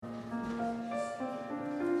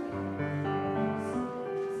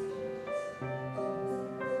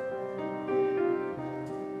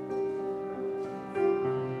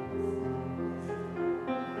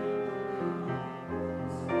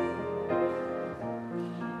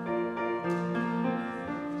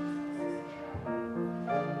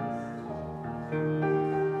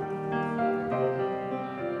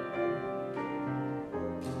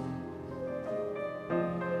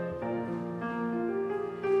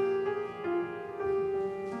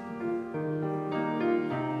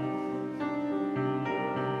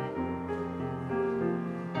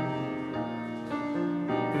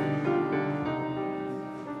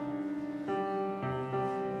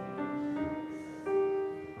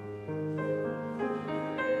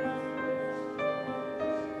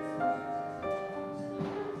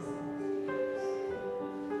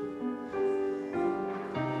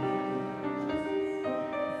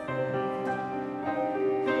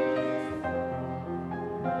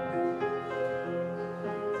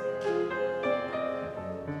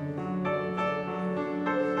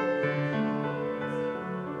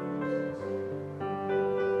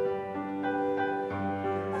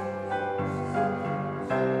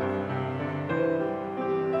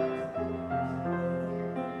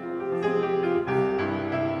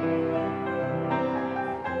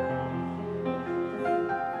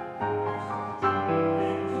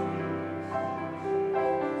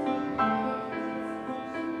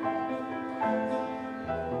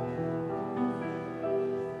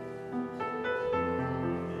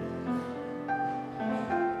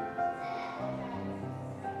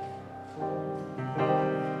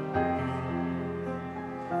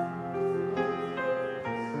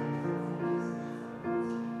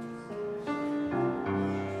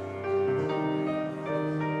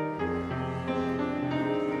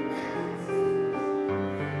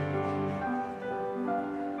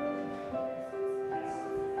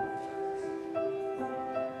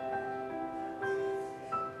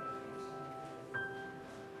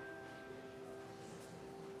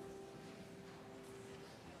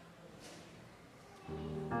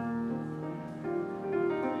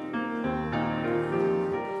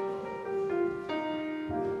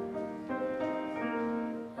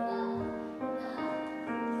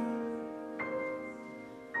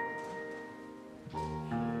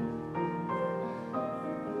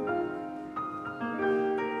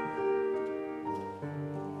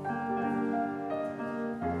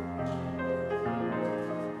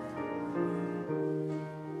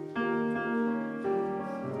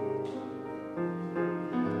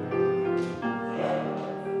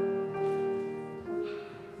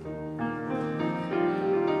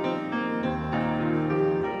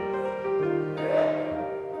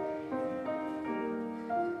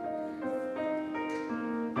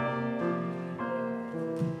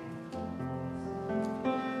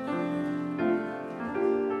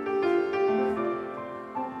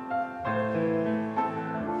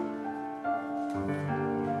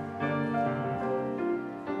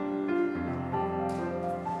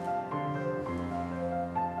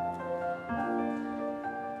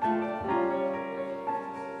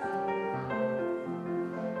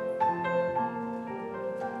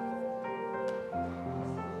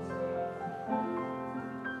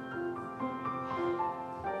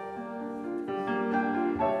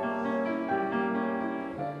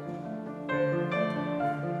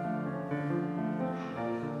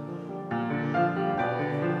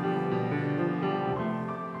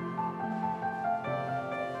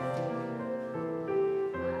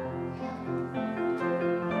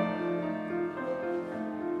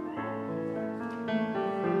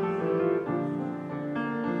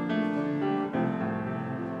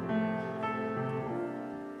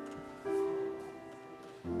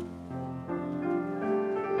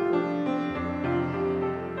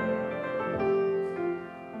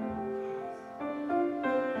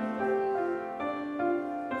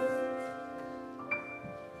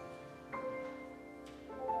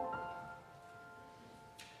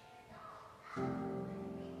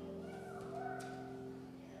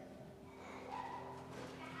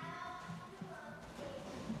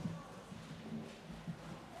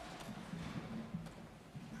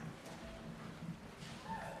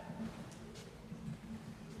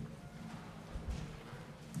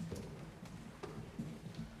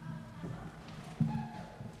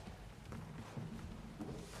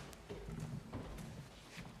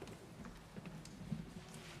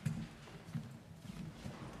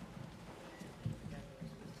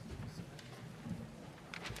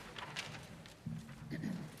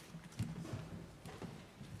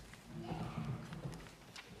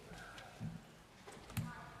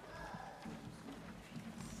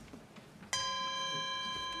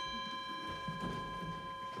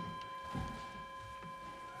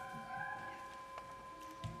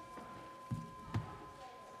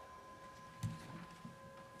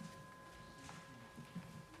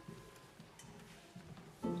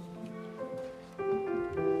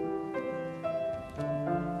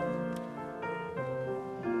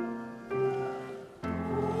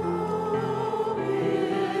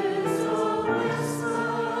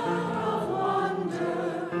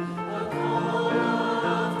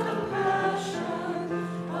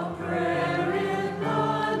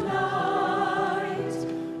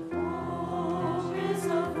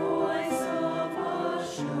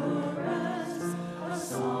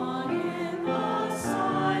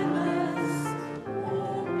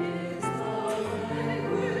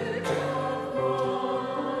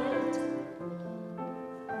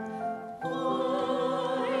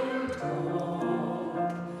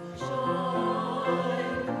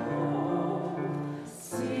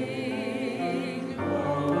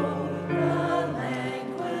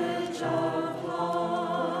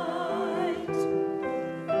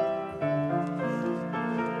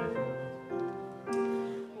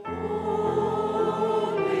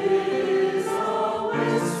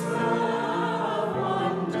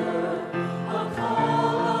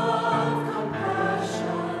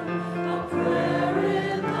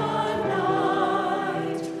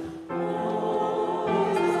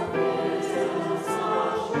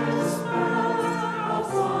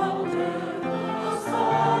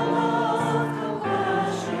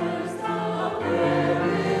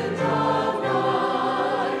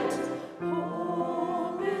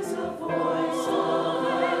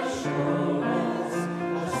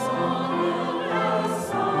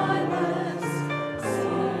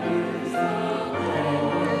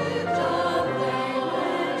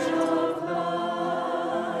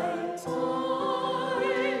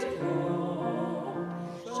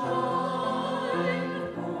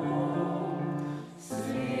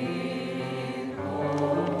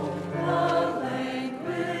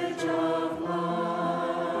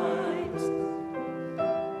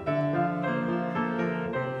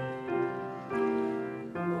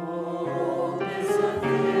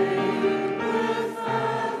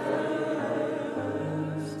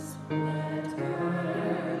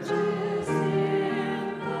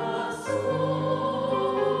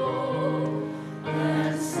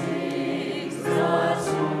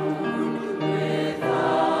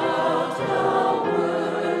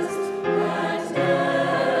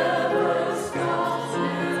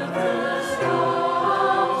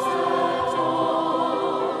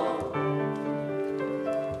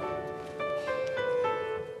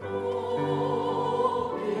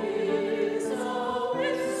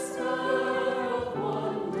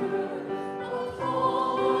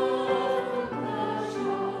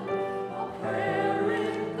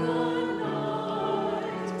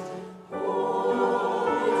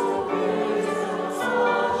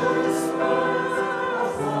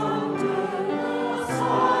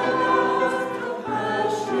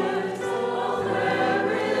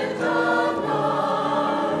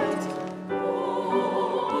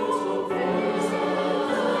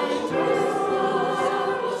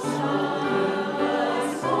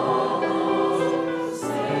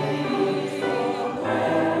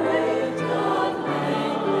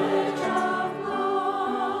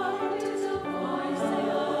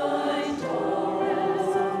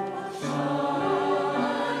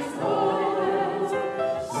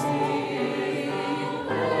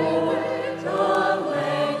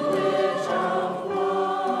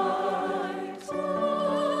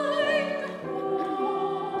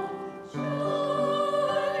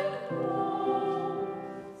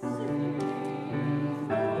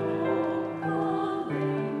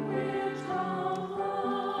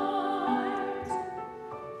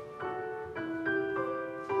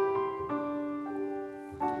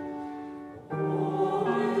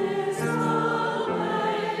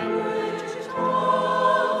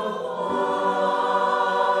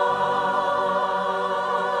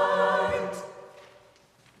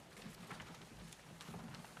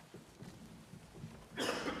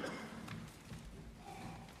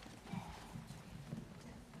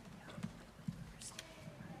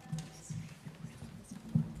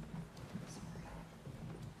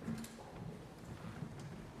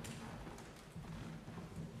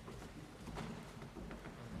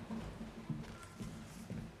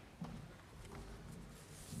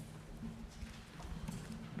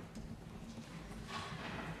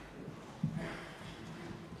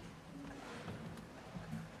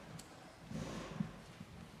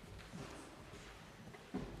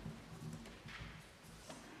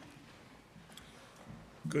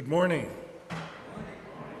Good morning.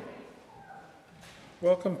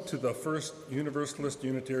 Welcome to the First Universalist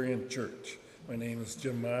Unitarian Church. My name is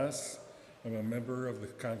Jim Moss. I'm a member of the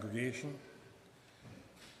congregation.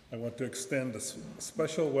 I want to extend a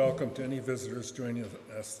special welcome to any visitors joining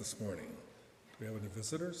us this morning. Do we have any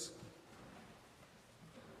visitors?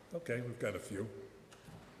 Okay, we've got a few.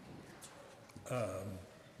 Let's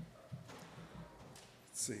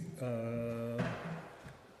see.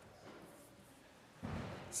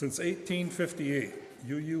 Since 1858,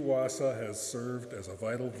 UU-WASA has served as a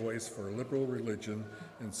vital voice for liberal religion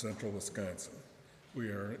in central Wisconsin. We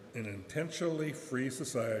are an intentionally free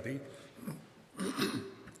society who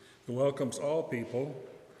welcomes all people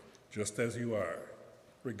just as you are,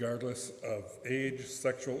 regardless of age,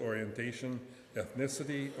 sexual orientation,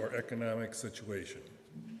 ethnicity, or economic situation.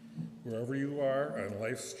 Wherever you are on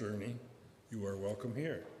life's journey, you are welcome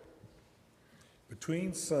here.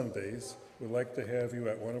 Between Sundays, we'd like to have you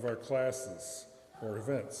at one of our classes or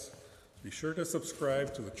events. Be sure to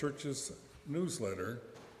subscribe to the church's newsletter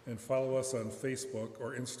and follow us on Facebook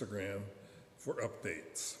or Instagram for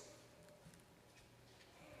updates.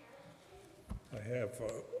 I have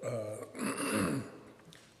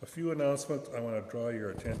a few announcements I want to draw your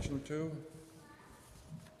attention to.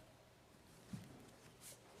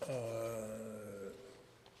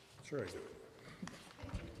 Sure I do.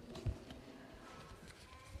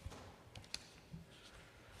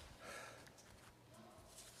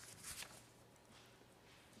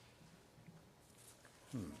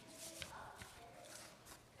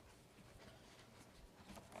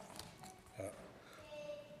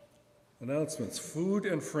 Announcements. Food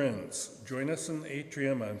and Friends. Join us in the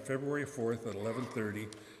atrium on February 4th at 11:30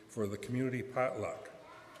 for the community potluck.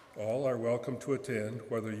 All are welcome to attend,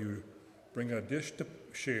 whether you bring a dish to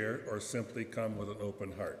share or simply come with an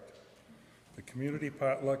open heart. The community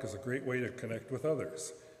potluck is a great way to connect with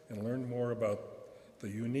others and learn more about the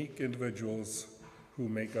unique individuals who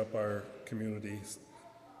make up our communities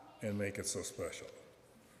and make it so special.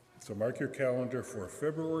 So mark your calendar for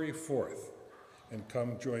February 4th and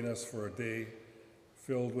come join us for a day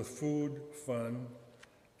filled with food, fun,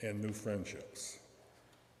 and new friendships.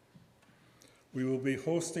 We will be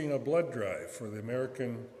hosting a blood drive for the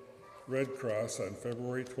American Red Cross on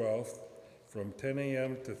February 12th from 10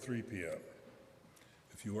 a.m. to 3 p.m.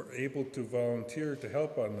 If you are able to volunteer to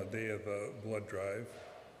help on the day of the blood drive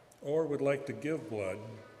or would like to give blood,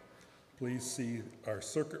 please see our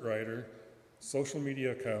circuit rider, social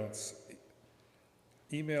media accounts,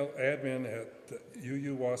 email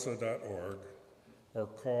admin@uuwasa.org or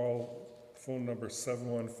call phone number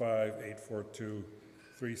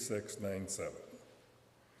 715-842-3697.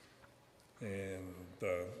 And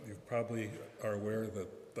you probably are aware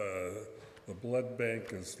that the blood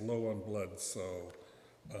bank is low on blood, so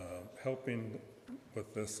helping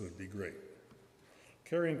with this would be great.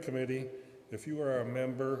 Caring Committee, if you are a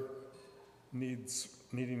member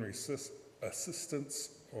needing assistance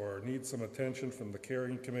or need some attention from the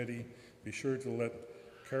Caring Committee, be sure to let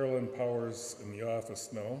Carolyn Powers in the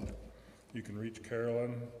office know. You can reach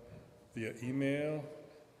Carolyn via email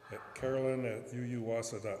at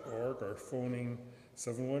carolyn@uuwasa.org or phoning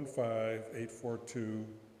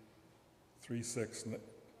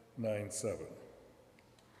 715-842-3697.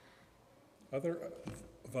 Other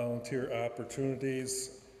volunteer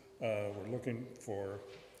opportunities, we're looking for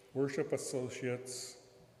worship associates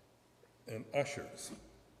and ushers.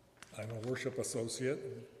 I'm a worship associate.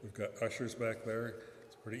 We've got ushers back there.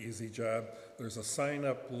 It's a pretty easy job. There's a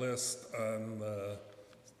sign-up list on the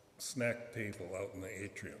snack table out in the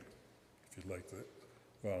atrium if you'd like to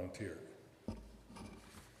volunteer.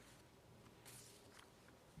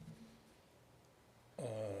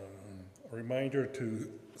 A reminder to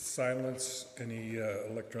silence any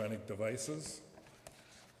electronic devices.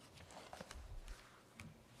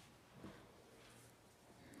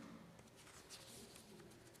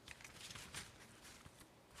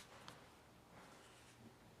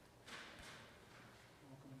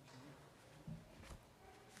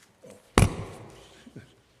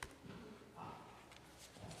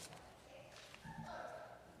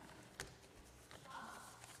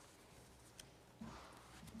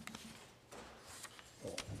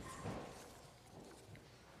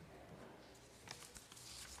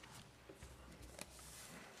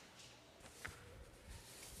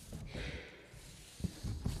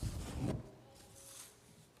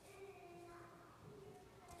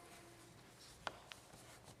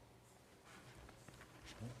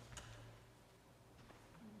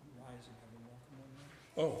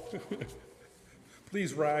 Oh,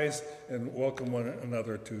 please rise and welcome one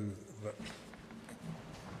another to the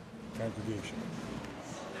congregation.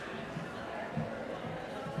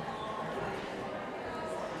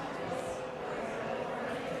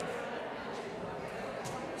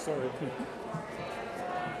 Sorry.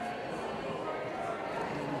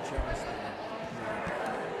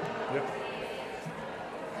 Yep.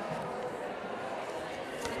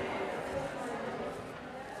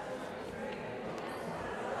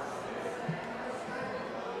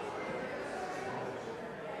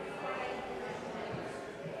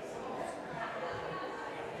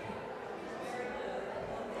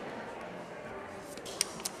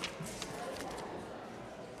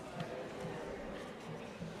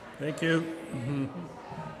 Thank you.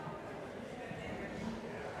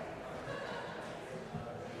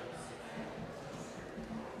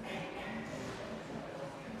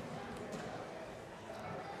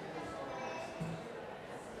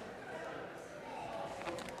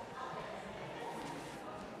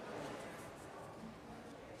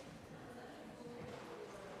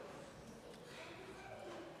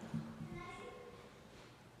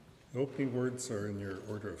 The opening words are in your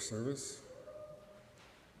order of service.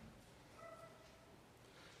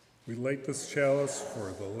 We light this chalice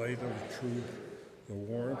for the light of truth, the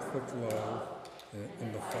warmth of love,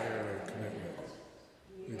 and the fire of commitment.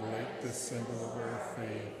 We light this symbol of our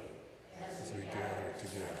faith as we gather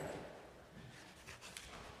together.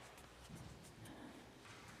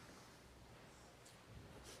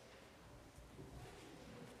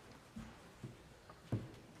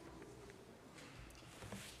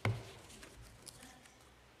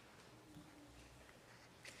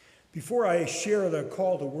 Before I share the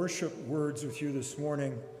call to worship words with you this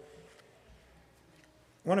morning,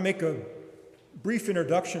 I want to make a brief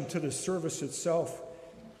introduction to the service itself.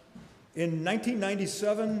 In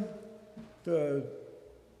 1997,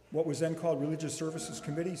 what was then called Religious Services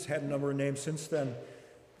Committees, had a number of names since then,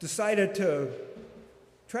 decided to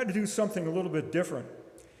try to do something a little bit different.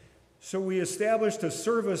 So we established a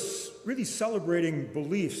service really celebrating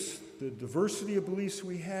beliefs, the diversity of beliefs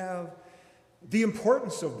we have, the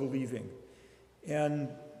importance of believing. And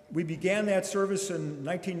we began that service in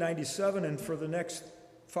 1997, and for the next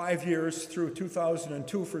 5 years through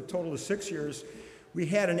 2002, for a total of 6 years, we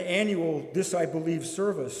had an annual This I Believe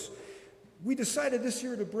service. We decided this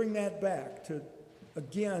year to bring that back, to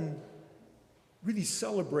again really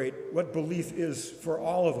celebrate what belief is for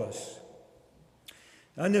all of us.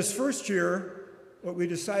 And this first year, what we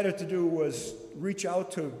decided to do was reach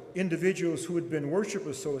out to individuals who had been worship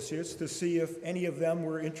associates to see if any of them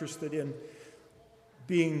were interested in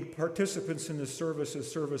being participants in the service as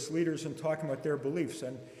service leaders and talking about their beliefs.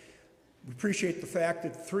 And we appreciate the fact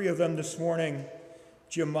that 3 of them this morning,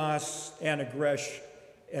 Jim Moss, Anna Gresh,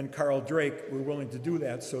 and Carl Drake, were willing to do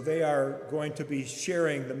that. So they are going to be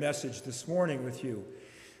sharing the message this morning with you.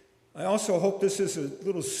 I also hope this is a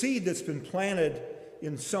little seed that's been planted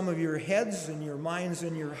in some of your heads and your minds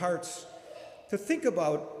and your hearts to think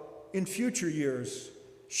about in future years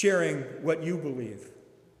sharing what you believe.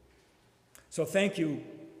 So thank you,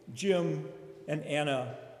 Jim and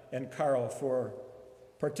Anna and Carl, for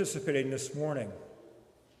participating this morning.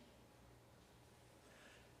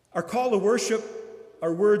 Our call to worship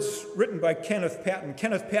are words written by Kenneth Patton.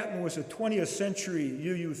 Kenneth Patton was a 20th century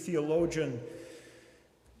UU theologian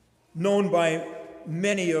known by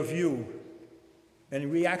many of you. And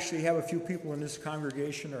we actually have a few people in this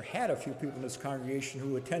congregation, or had a few people in this congregation,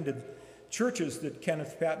 who attended churches that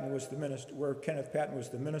Kenneth Patton was the minister, where Kenneth Patton was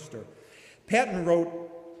the minister. Patton wrote,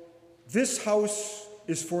 "This house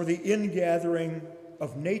is for the ingathering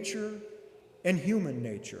of nature and human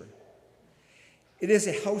nature. It is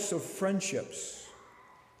a house of friendships,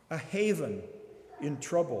 a haven in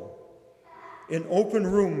trouble, an open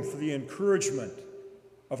room for the encouragement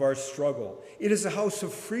of our struggle. It is a house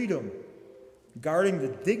of freedom, guarding the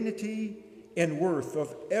dignity and worth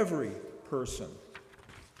of every person."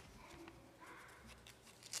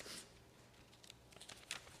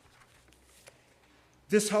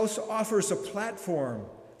 This house offers a platform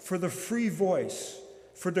for the free voice,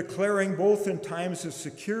 for declaring both in times of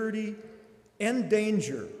security and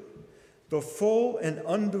danger the full and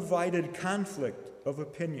undivided conflict of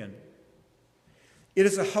opinion. It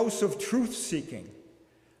is a house of truth-seeking,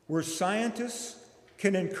 where scientists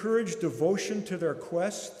can encourage devotion to their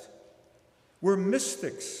quest, where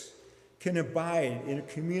mystics can abide in a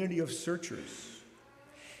community of searchers.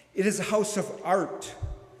 It is a house of art,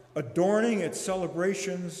 adorning its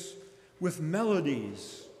celebrations with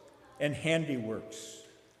melodies and handiworks.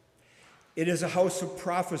 It is a house of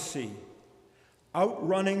prophecy,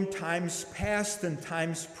 outrunning times past and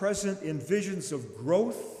times present in visions of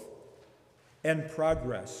growth and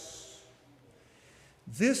progress.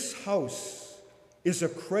 This house is a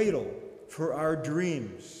cradle for our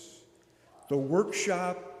dreams, the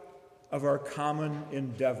workshop of our common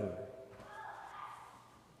endeavor.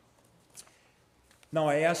 Now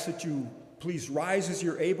I ask that you please rise as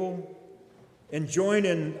you're able and join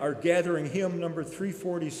in our gathering hymn number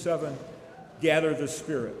 347, Gather the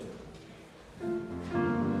Spirit.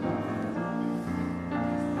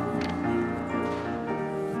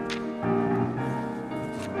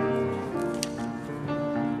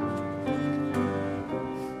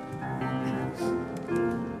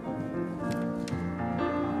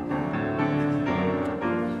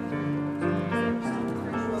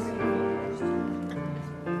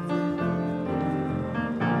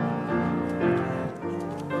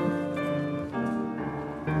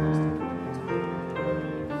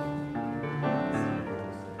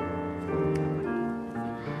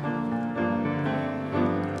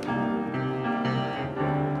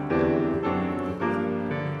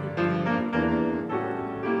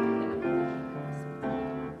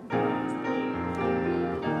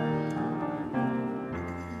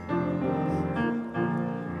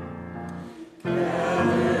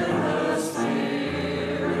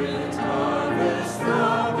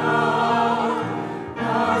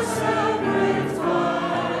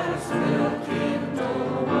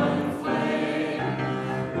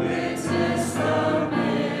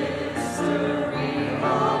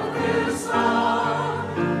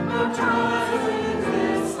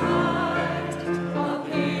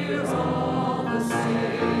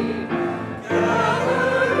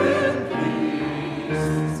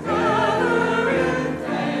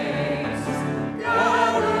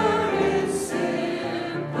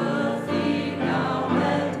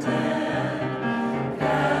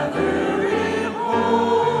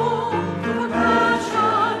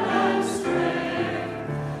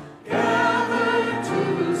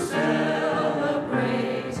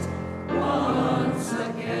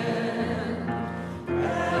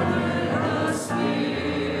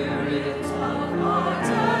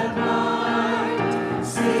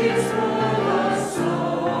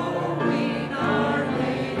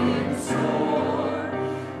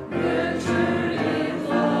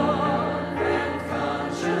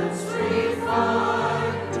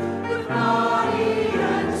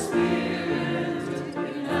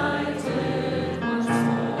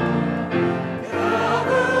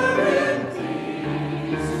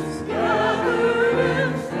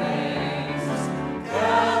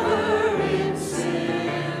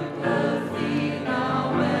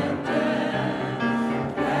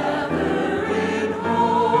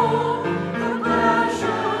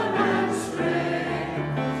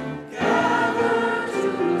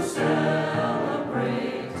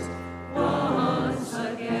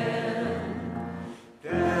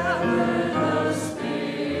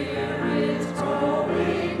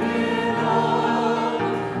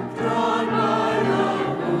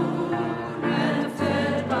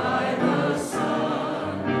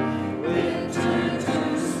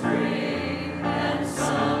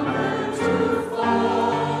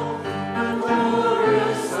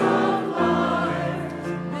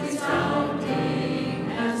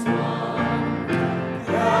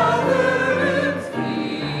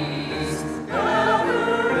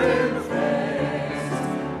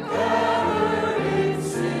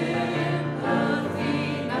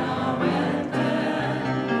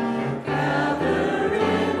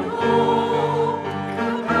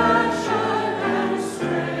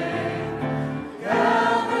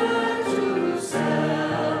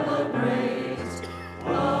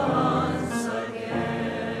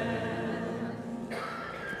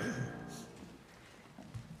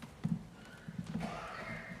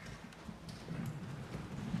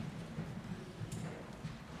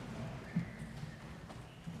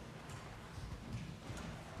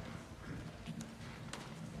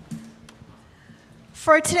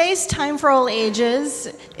 For today's Time for All Ages,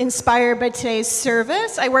 inspired by today's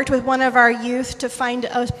service, I worked with one of our youth to find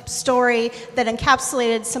a story that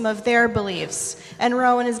encapsulated some of their beliefs. And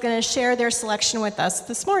Rowan is going to share their selection with us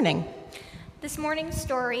this morning. This morning's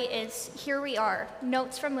story is Here We Are,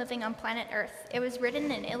 Notes from Living on Planet Earth. It was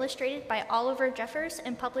written and illustrated by Oliver Jeffers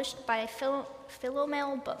and published by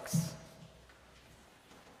Philomel Books.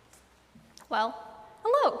 Well,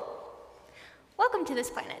 hello. Welcome to this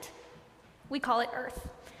planet. We call it Earth.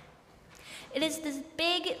 It is this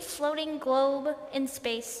big floating globe in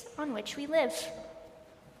space on which we live.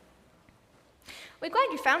 We're glad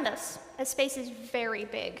you found us, as space is very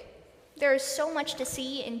big. There is so much to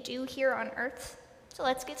see and do here on Earth, so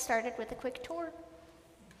let's get started with a quick tour.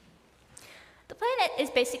 The planet is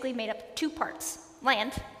basically made up of two parts: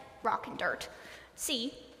 land, rock and dirt,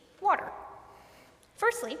 sea, water.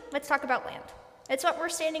 Firstly, let's talk about land. It's what we're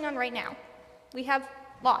standing on right now. We have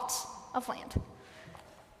lots of land.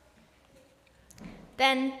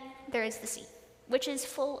 Then there is the sea, which is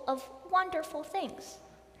full of wonderful things.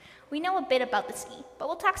 We know a bit about the sea, but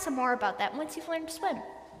we'll talk some more about that once you've learned to swim.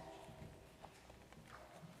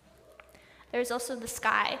 There's also the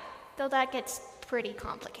sky, though that gets pretty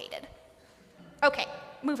complicated. Okay,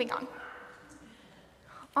 moving on.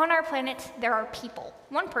 On our planet, there are people.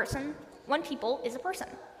 One people is a person.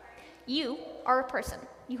 You are a person.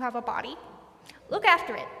 You have a body. Look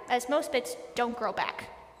after it, as most bits don't grow back.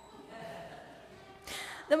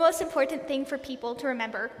 The most important thing for people to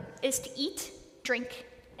remember is to eat, drink,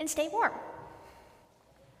 and stay warm.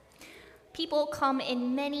 People come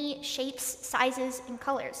in many shapes, sizes, and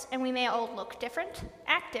colors, and we may all look different,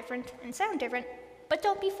 act different, and sound different, but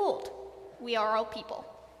don't be fooled. We are all people.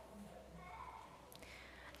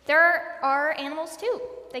 There are animals too.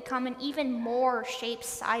 They come in even more shapes,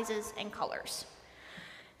 sizes, and colors.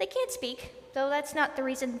 They can't speak, though that's not the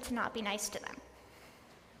reason to not be nice to them.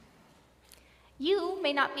 You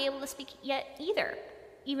may not be able to speak yet either,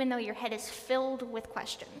 even though your head is filled with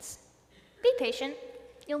questions. Be patient.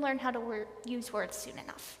 You'll learn how to use words soon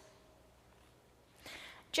enough.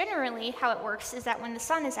 Generally, how it works is that when the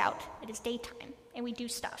sun is out, it is daytime, and we do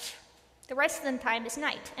stuff. The rest of the time is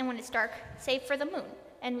night, and when it's dark, save for the moon,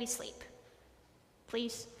 and we sleep.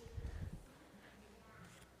 Please.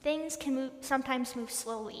 Things can sometimes move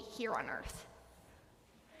slowly here on Earth.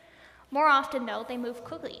 More often, though, they move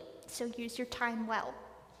quickly, so use your time well.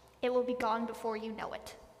 It will be gone before you know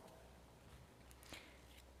it.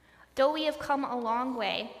 Though we have come a long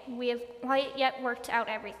way, we have not yet worked out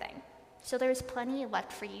everything, so there's plenty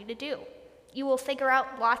left for you to do. You will figure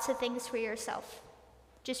out lots of things for yourself.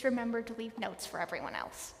 Just remember to leave notes for everyone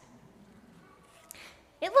else.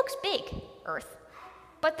 It looks big, Earth,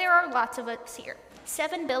 but there are lots of us here.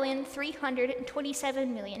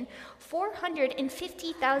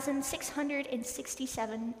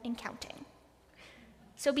 7,327,450,667 and counting.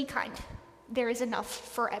 So be kind. There is enough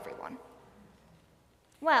for everyone.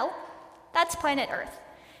 Well, that's planet Earth.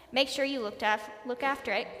 Make sure you look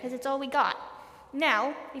after it, because it's all we got.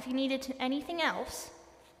 Now, if you needed anything else,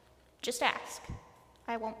 just ask.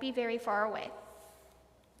 I won't be very far away.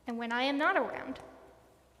 And when I am not around,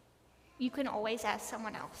 you can always ask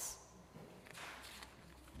someone else.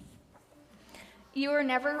 You are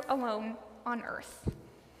never alone on Earth.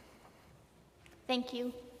 Thank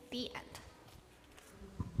you. The end.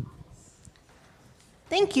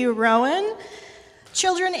 Thank you, Rowan.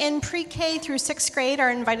 Children in pre-K through 6th grade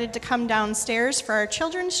are invited to come downstairs for our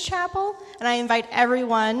children's chapel, and I invite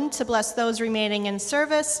everyone to bless those remaining in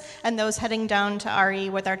service and those heading down to RE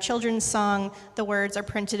with our children's song. The words are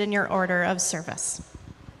printed in your order of service.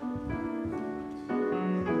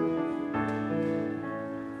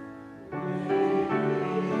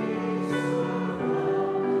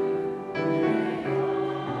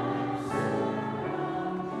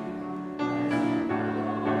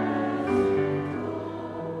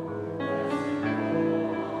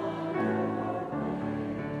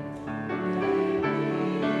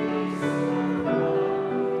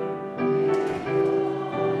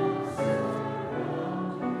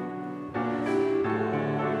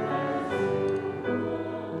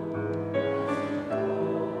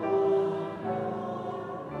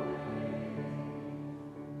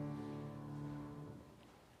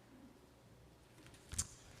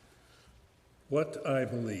 What I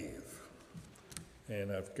Believe. And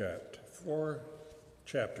I've got 4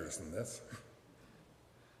 chapters in this.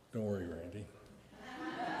 Don't worry, Randy.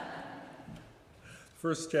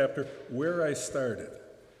 First chapter, Where I Started.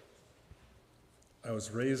 I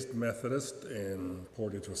was raised Methodist in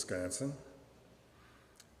Portage, Wisconsin.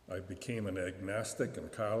 I became an agnostic in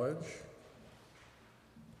college.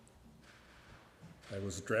 I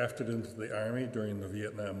was drafted into the Army during the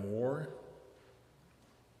Vietnam War.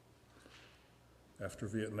 After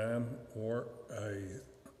Vietnam,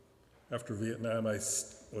 I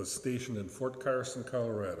was stationed in Fort Carson,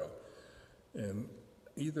 Colorado. And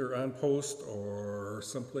either on post or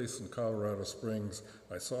someplace in Colorado Springs,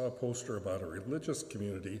 I saw a poster about a religious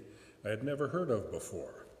community I had never heard of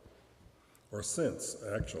before, or since,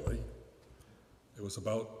 actually. It was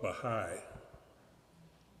about Baha'i.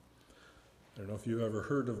 I don't know if you've ever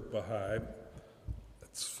heard of Baha'i.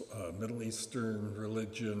 It's a Middle Eastern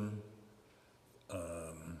religion.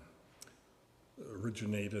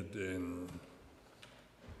 Originated in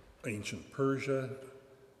ancient Persia,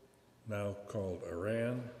 now called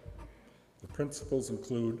Iran. The principles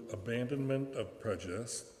include abandonment of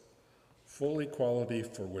prejudice, full equality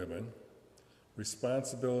for women,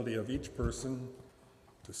 responsibility of each person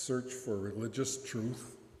to search for religious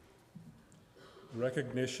truth,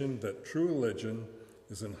 recognition that true religion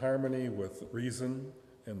is in harmony with reason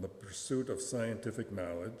and the pursuit of scientific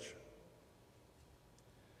knowledge.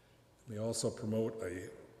 They also promote a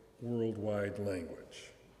worldwide language.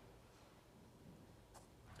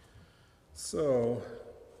 So,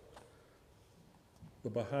 the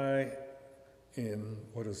Baha'i in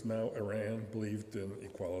what is now Iran believed in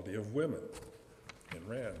equality of women in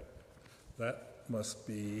Iran. That must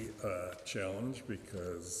be a challenge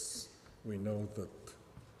because we know that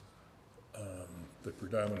the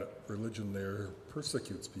predominant religion there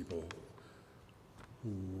persecutes people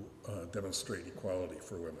who demonstrate equality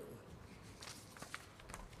for women.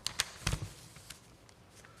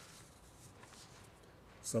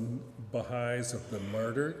 Some Baha'is have been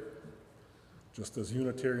martyred, just as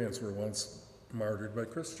Unitarians were once martyred by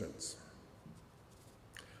Christians.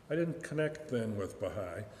 I didn't connect then with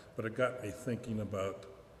Baha'i, but it got me thinking about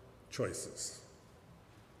choices.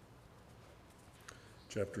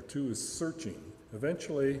 Chapter 2 is searching.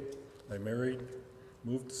 Eventually, I married,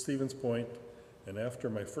 moved to Stevens Point, and after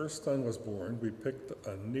my first son was born, we picked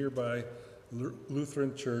a nearby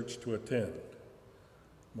Lutheran church to attend,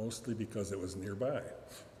 mostly because it was nearby.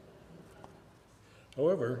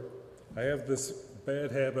 However, I have this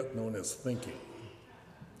bad habit known as thinking.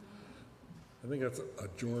 I think that's a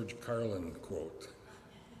George Carlin quote.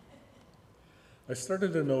 I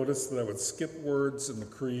started to notice that I would skip words in the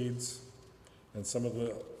creeds and some of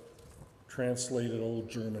the translated old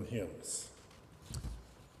German hymns.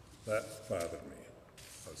 That bothered me.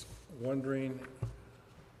 I was wondering,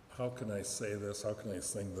 how can I say this? How can I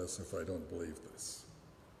sing this if I don't believe this?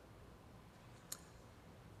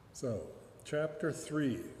 So, chapter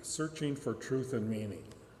 3, searching for truth and meaning.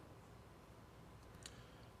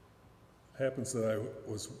 Happens that I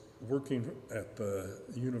was working at the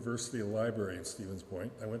university library in Stevens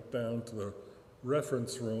Point. I went down to the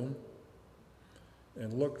reference room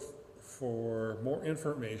and looked for more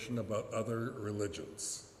information about other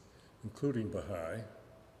religions, including Baha'i.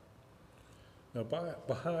 Now,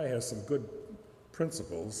 Baha'i has some good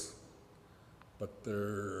principles, but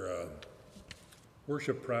their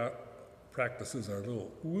worship practices are a little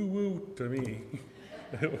woo-woo to me.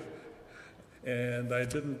 And I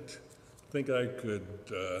didn't think I could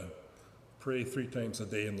pray 3 times a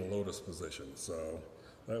day in the lotus position, so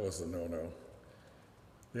that was a no-no.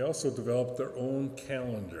 They also developed their own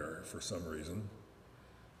calendar for some reason,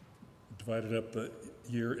 divided up the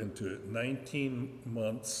year into 19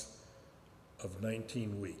 months of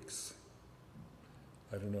 19 weeks.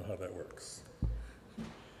 I don't know how that works.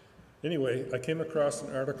 Anyway, I came across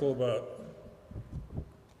an article about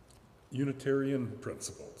Unitarian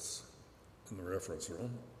principles in the reference room.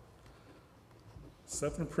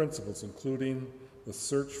 7 principles, including the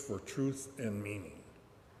search for truth and meaning.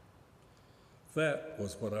 That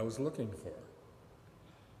was what I was looking for.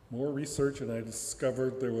 More research, and I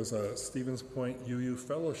discovered there was a Stevens Point UU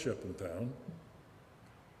fellowship in town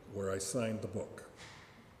where I signed the book.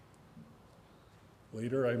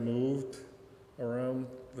 Later, I moved around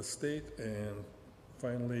the state and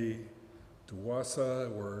finally to Wausau,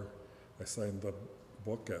 where I signed the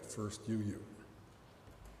book at First UU.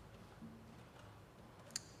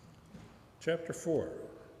 Chapter 4,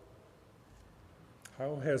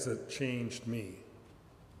 how has it changed me?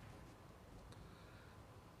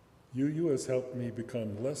 UU has helped me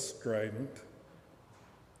become less strident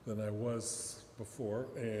than I was before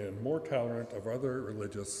and more tolerant of other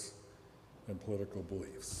religious and political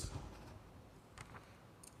beliefs.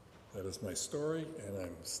 That is my story, and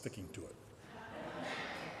I'm sticking to it.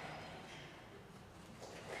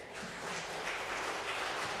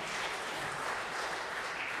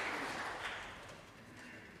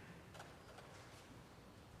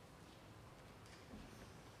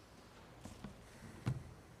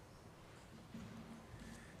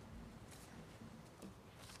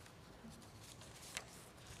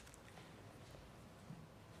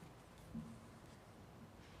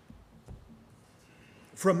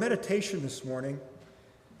 For a meditation this morning,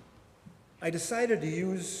 I decided to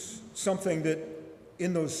use something that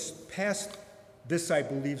in those past This I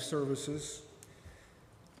Believe services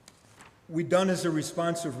we'd done as a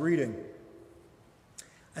responsive reading.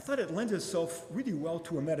 I thought it lent itself really well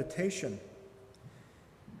to a meditation.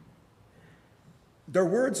 They're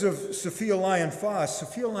words of Sophia Lyon-Foss.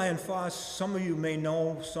 Sophia Lyon-Foss, some of you may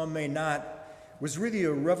know, some may not, was really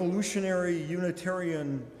a revolutionary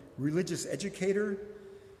Unitarian religious educator.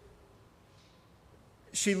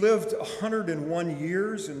 She lived 101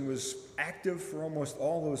 years and was active for almost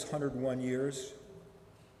all those 101 years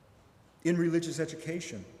in religious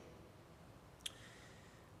education.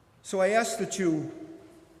 So I ask that you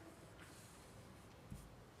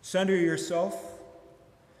center yourself,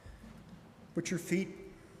 put your feet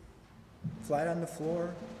flat on the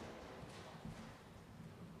floor,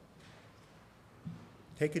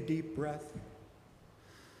 Take a deep breath.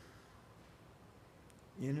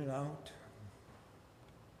 In and out.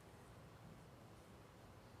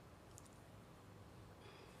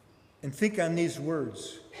 And think on these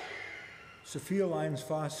words. Sophia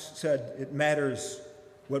Lyons-Foss said, "It matters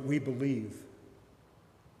what we believe."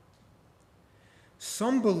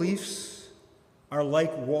 Some beliefs are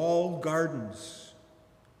like walled gardens.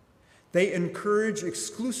 They encourage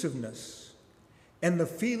exclusiveness and the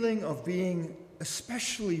feeling of being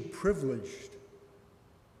especially privileged.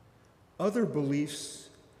 Other beliefs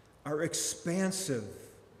are expansive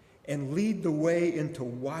and lead the way into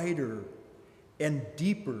wider and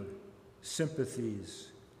deeper sympathies.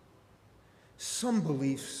 Some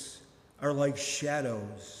beliefs are like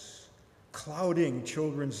shadows, clouding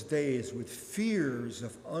children's days with fears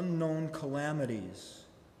of unknown calamities.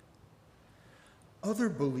 Other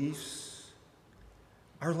beliefs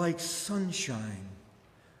are like sunshine,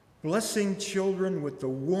 blessing children with the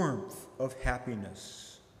warmth of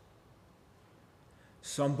happiness.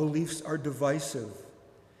 Some beliefs are divisive,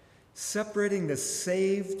 separating the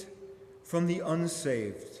saved from the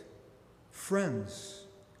unsaved, friends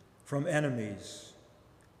from enemies.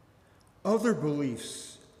 Other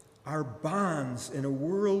beliefs are bonds in a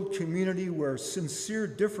world community where sincere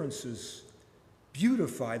differences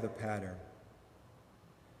beautify the pattern.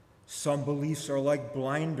 Some beliefs are like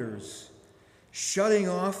blinders, shutting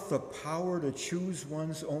off the power to choose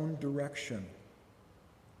one's own direction.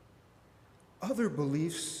 Other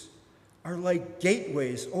beliefs are like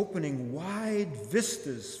gateways opening wide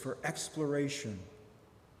vistas for exploration.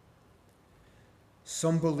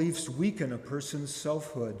 Some beliefs weaken a person's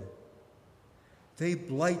selfhood. They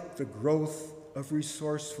blight the growth of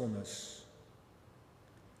resourcefulness.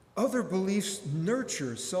 Other beliefs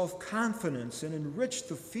nurture self-confidence and enrich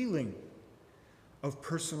the feeling of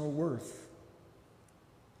personal worth.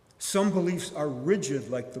 Some beliefs are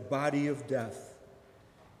rigid like the body of death,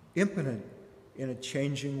 impotent in a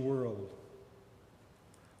changing world.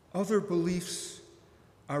 Other beliefs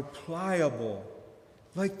are pliable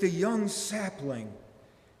like the young sapling,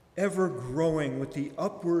 ever growing with the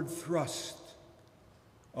upward thrust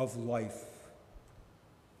of life.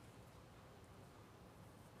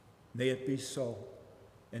 May it be so,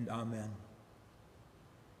 and amen.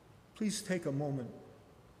 Please take a moment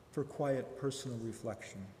for quiet personal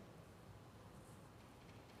reflection.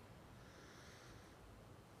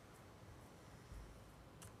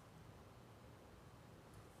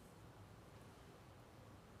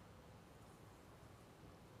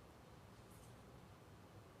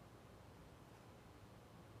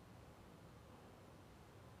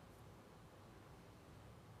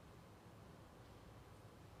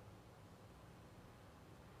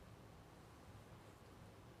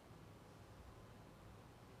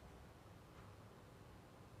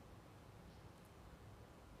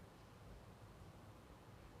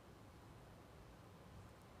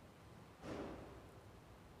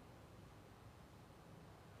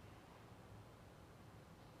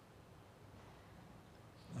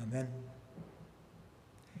 Amen.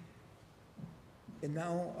 And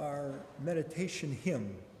now our meditation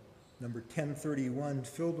hymn, number 1031,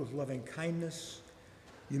 Filled with Loving Kindness.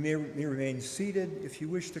 You may remain seated. If you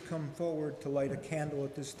wish to come forward to light a candle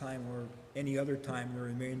at this time or any other time in the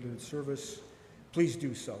remainder of the service, please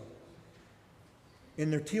do so.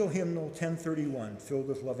 In their teal hymnal 1031, Filled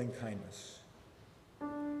with Loving Kindness.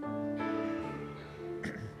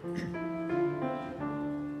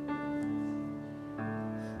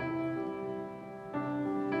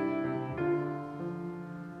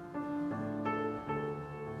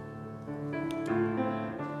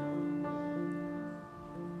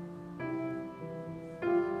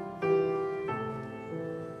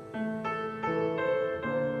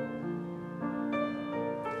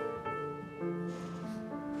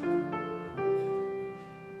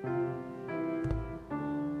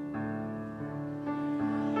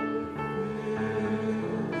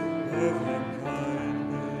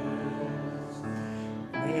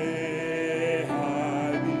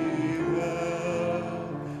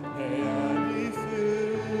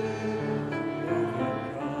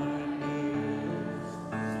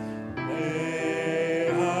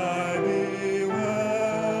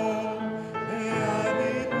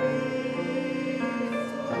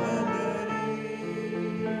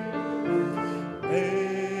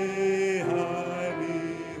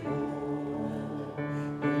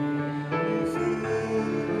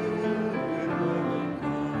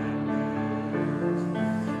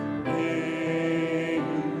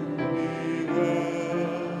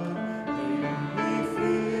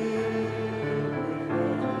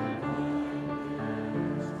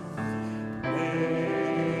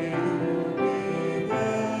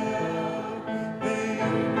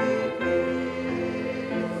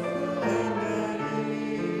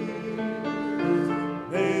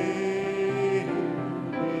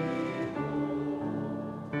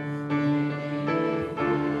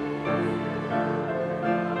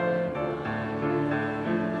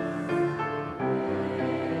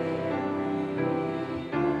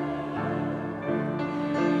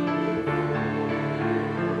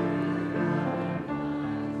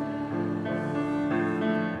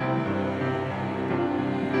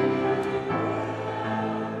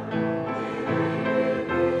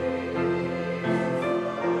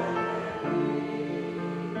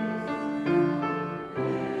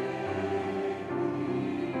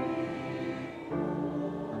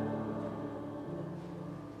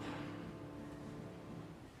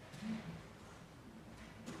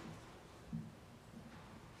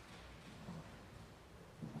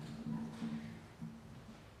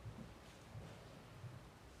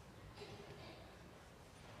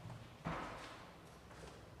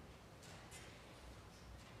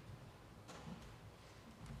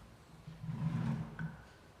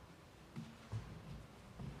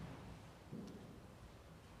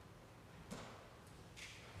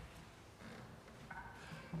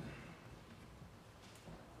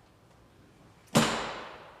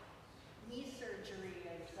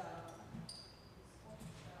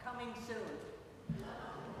 coming soon.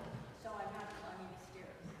 So I'm not climbing the stairs.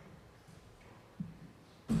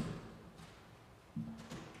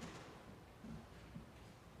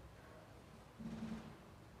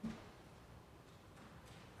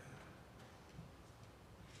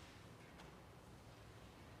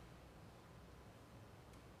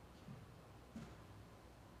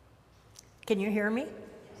 Can you hear me?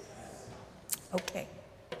 Okay.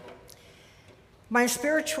 My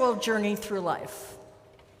spiritual journey through life.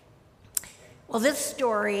 Well, this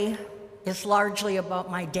story is largely about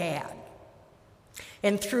my dad.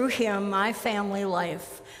 And through him, my family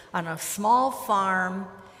life on a small farm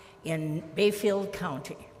in Bayfield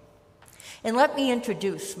County. And let me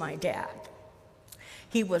introduce my dad.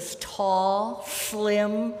 He was tall,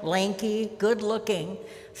 slim, lanky, good-looking,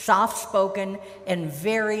 soft-spoken, and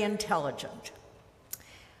very intelligent.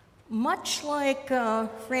 Much like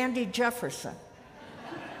Randy Jefferson.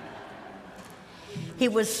 He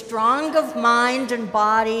was strong of mind and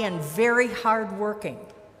body and very hardworking.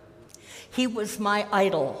 He was my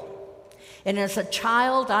idol. And as a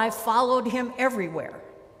child, I followed him everywhere.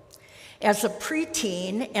 As a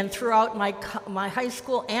preteen and throughout my high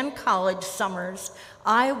school and college summers,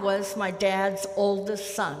 I was my dad's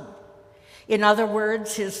oldest son. In other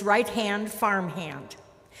words, his right-hand farmhand.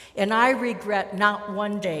 And I regret not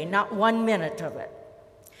one day, not 1 minute of it.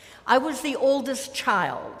 I was the oldest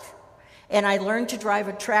child, and I learned to drive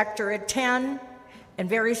a tractor at 10, and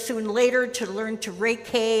very soon later to learn to rake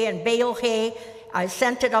hay and bale hay. I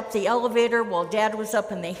sent it up the elevator while Dad was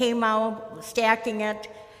up in the haymow stacking it.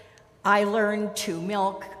 I learned to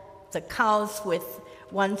milk the cows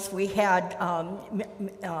once we had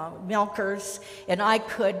milkers, and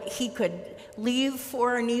he could leave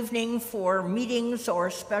for an evening for meetings or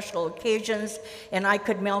special occasions, and I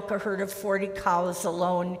could milk a herd of 40 cows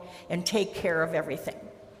alone and take care of everything.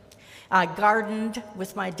 I gardened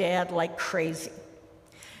with my dad like crazy.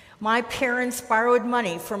 My parents borrowed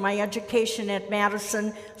money for my education at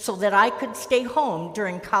Madison so that I could stay home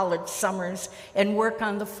during college summers and work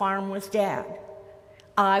on the farm with Dad.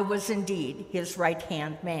 I was indeed his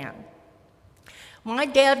right-hand man. My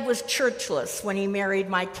dad was churchless when he married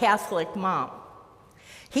my Catholic mom.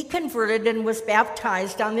 He converted and was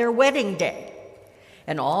baptized on their wedding day.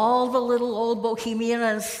 And all the little old Bohemian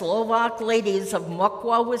and Slovak ladies of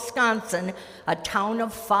Muckwa, Wisconsin, a town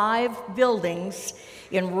of 5 buildings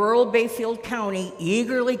in rural Bayfield County,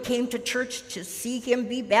 eagerly came to church to see him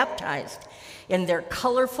be baptized in their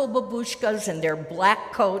colorful babushkas and their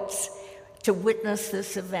black coats to witness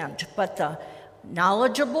this event. But the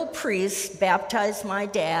knowledgeable priest baptized my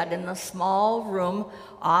dad in a small room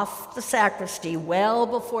off the sacristy well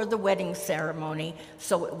before the wedding ceremony,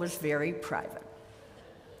 so it was very private.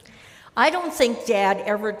 I don't think Dad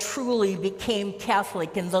ever truly became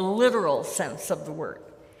Catholic in the literal sense of the word.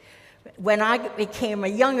 When I became a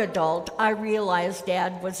young adult, I realized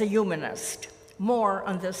Dad was a humanist. More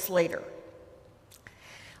on this later.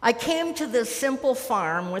 I came to this simple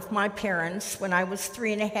farm with my parents when I was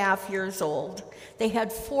 3.5 years old. They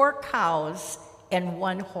had 4 cows and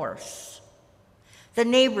 1 horse. The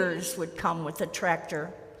neighbors would come with a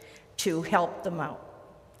tractor to help them out.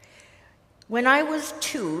 When I was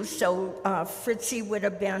 2, so Fritzy would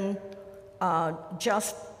have been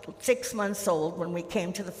just 6 months old when we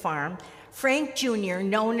came to the farm, Frank Jr.,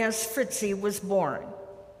 known as Fritzy, was born.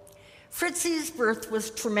 Fritzy's birth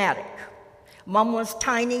was traumatic. Mom was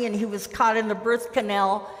tiny and he was caught in the birth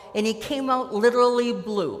canal and he came out literally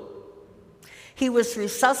blue. He was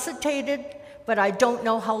resuscitated, but I don't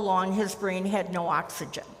know how long. His brain had no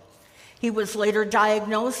oxygen. He was later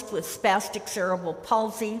diagnosed with spastic cerebral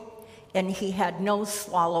palsy and he had no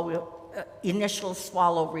initial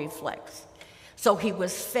swallow reflex. So he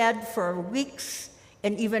was fed for weeks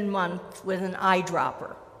and even months with an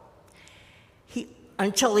eyedropper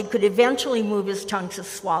until he could eventually move his tongue to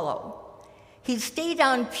swallow. He stayed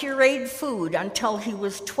on pureed food until he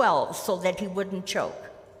was 12 so that he wouldn't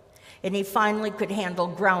choke. And he finally could handle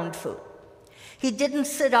ground food. He didn't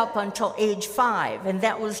sit up until age 5, and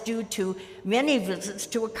that was due to many visits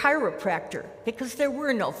to a chiropractor because there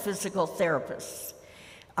were no physical therapists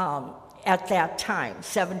at that time,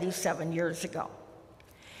 77 years ago.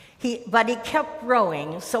 But he kept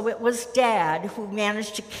growing, so it was Dad who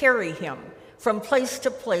managed to carry him from place to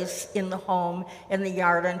place in the home and the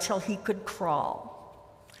yard until he could crawl.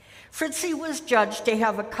 Fritzy was judged to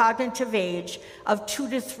have a cognitive age of 2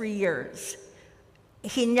 to 3 years.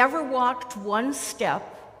 He never walked 1 step,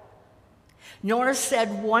 nor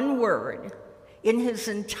said 1 word in his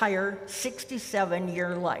entire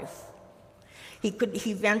 67-year life. He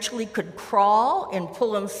eventually could crawl and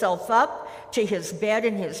pull himself up to his bed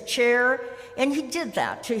in his chair, and he did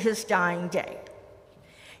that to his dying day.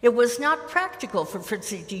 It was not practical for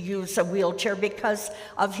Fritzy to use a wheelchair because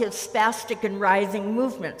of his spastic and writhing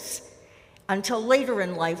movements until later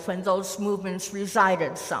in life when those movements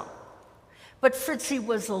resided some. But Fritzy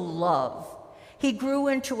was a love. He grew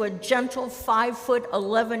into a gentle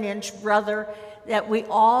 5'11" brother that we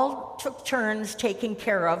all took turns taking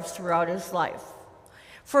care of throughout his life.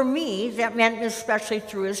 For me, that meant especially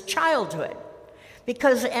through his childhood,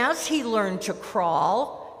 because as he learned to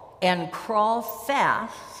crawl and crawl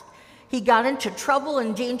fast, he got into trouble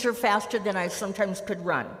and danger faster than I sometimes could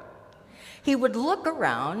run. He would look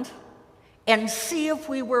around and see if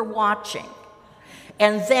we were watching.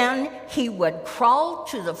 And then he would crawl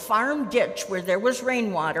to the farm ditch where there was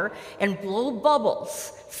rainwater and blow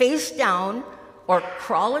bubbles face down, or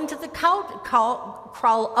crawl up to the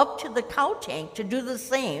cow tank to do the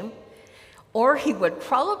same, or he would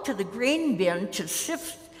crawl up to the grain bin to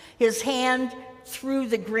sift his hand through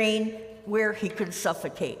the grain where he could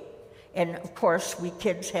suffocate. And of course, we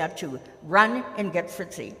kids had to run and get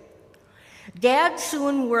Fritzy. Dad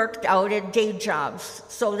soon worked out at day jobs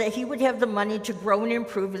so that he would have the money to grow and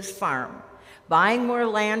improve his farm, buying more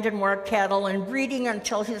land and more cattle and breeding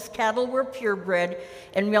until his cattle were purebred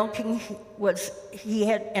and milking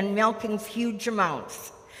huge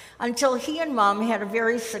amounts, until he and Mom had a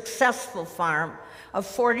very successful farm of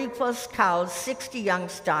 40 plus cows, 60 young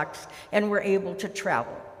stocks, and were able to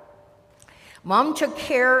travel. Mom took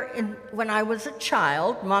care, when I was a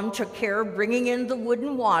child, Mom took care of bringing in the wood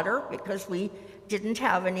and water because we didn't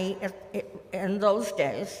have any in those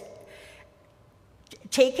days,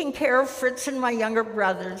 taking care of Fritz and my younger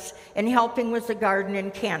brothers, and helping with the garden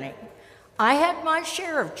and canning. I had my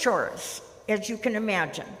share of chores, as you can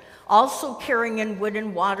imagine, also carrying in wood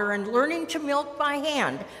and water and learning to milk by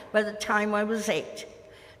hand by the time I was 8.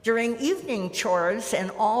 During evening chores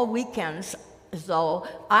and all weekends, though,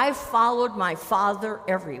 I followed my father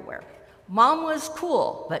everywhere. Mom was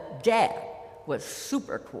cool, but Dad was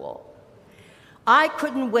super cool. I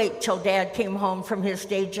couldn't wait till Dad came home from his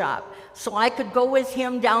day job so I could go with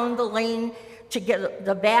him down the lane to get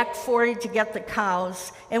the back 40 to get the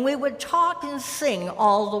cows, and we would talk and sing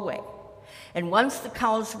all the way. And once the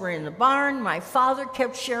cows were in the barn, my father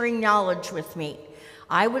kept sharing knowledge with me.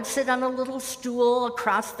 I would sit on a little stool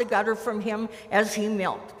across the gutter from him as he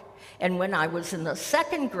milked. And when I was in the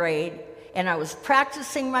 2nd grade and I was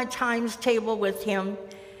practicing my times table with him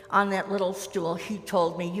on that little stool, he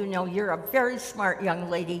told me, you know, you're a very smart young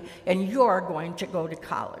lady and you're going to go to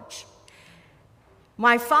college.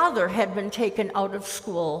 My father had been taken out of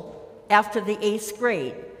school after the 8th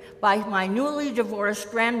grade by my newly divorced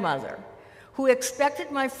grandmother, who expected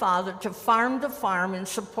my father to farm the farm and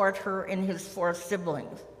support her and his 4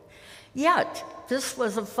 siblings. Yet, this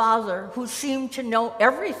was a father who seemed to know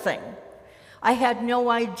everything. I had no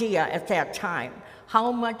idea at that time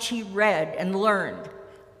how much he read and learned.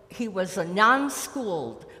 He was a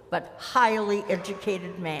non-schooled but highly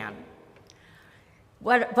educated man.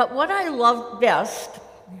 But what I loved best,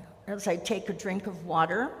 as I take a drink of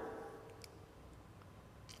water,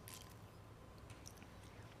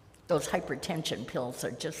 those hypertension pills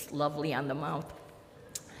are just lovely on the mouth.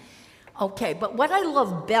 Okay, but what I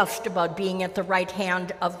loved best about being at the right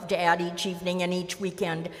hand of Dad each evening and each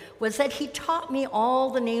weekend was that he taught me all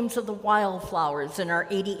the names of the wildflowers in our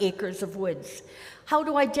 80 acres of woods, how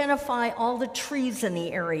to identify all the trees in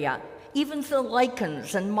the area, even the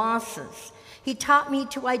lichens and mosses. He taught me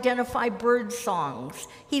to identify bird songs.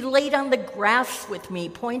 He laid on the grass with me,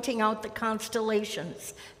 pointing out the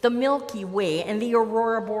constellations, the Milky Way, and the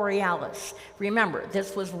Aurora Borealis. Remember,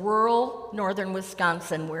 this was rural northern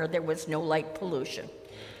Wisconsin where there was no light pollution.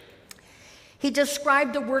 He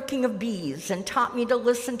described the working of bees and taught me to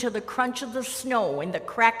listen to the crunch of the snow and the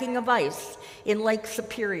cracking of ice in Lake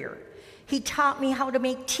Superior. He taught me how to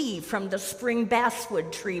make tea from the spring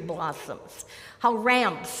basswood tree blossoms, how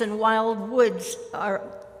ramps and wild woods are,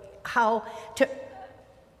 how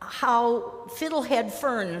fiddlehead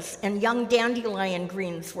ferns and young dandelion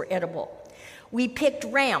greens were edible. We picked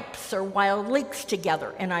ramps or wild leeks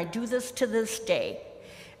together, and I do this to this day.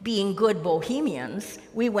 Being good bohemians,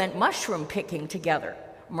 we went mushroom picking together,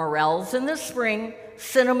 morels in the spring,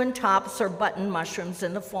 cinnamon tops or button mushrooms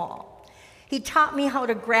in the fall. He taught me how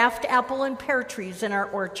to graft apple and pear trees in our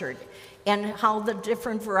orchard and how the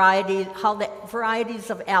varieties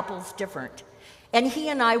of apples different. And he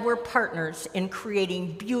and I were partners in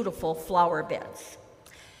creating beautiful flower beds.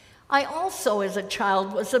 I also, as a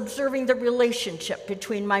child, was observing the relationship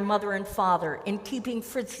between my mother and father in keeping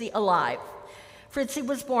Fritzy alive. Fritzy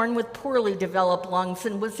was born with poorly developed lungs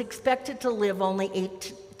and was expected to live only 8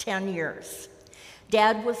 to 10 years.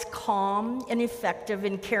 Dad was calm and effective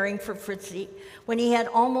in caring for Fritzy when he had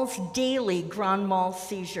almost daily grand mal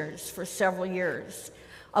seizures for several years.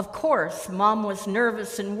 Of course, Mom was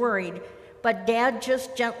nervous and worried, but Dad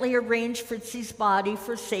just gently arranged Fritzy's body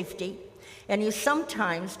for safety, and he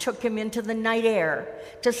sometimes took him into the night air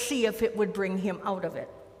to see if it would bring him out of it.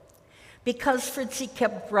 Because Fritzy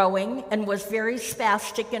kept growing and was very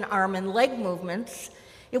spastic in arm and leg movements,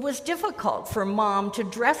 it was difficult for Mom to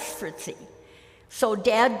dress Fritzy. So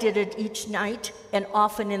Dad did it each night and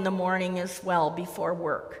often in the morning as well before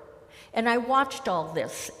work. And I watched all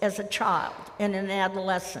this as a child and an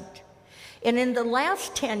adolescent. And in the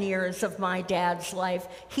last 10 years of my dad's life,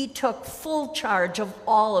 he took full charge of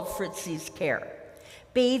all of Fritzy's care.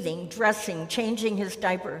 Bathing, dressing, changing his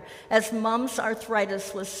diaper, as Mom's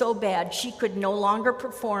arthritis was so bad she could no longer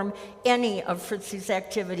perform any of Fritzy's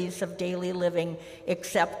activities of daily living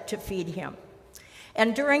except to feed him.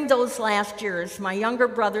 And during those last years, my younger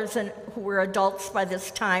brothers, who were adults by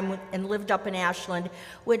this time and lived up in Ashland,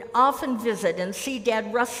 would often visit and see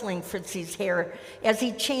Dad rustling Fritzy's hair as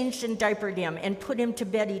he changed and diapered him and put him to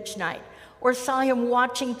bed each night, or saw him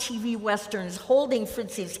watching TV westerns, holding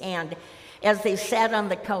Fritzy's hand as they sat on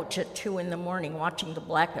the couch at 2 in the morning watching the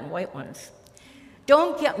black and white ones.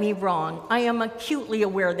 Don't get me wrong, I am acutely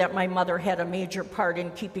aware that my mother had a major part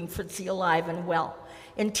in keeping Fritzy alive and well,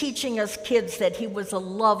 and teaching us kids that he was a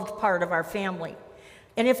loved part of our family.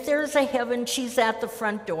 And if there's a heaven, she's at the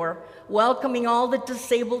front door, welcoming all the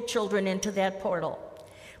disabled children into that portal.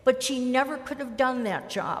 But she never could have done that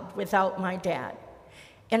job without my dad.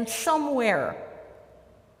 And somewhere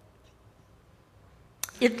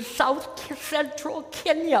in South Central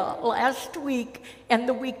Kenya last week and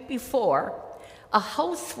the week before, a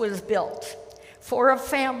house was built for a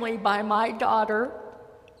family by my daughter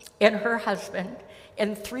and her husband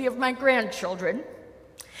and 3 of my grandchildren,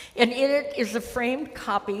 and in it is a framed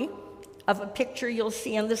copy of a picture you'll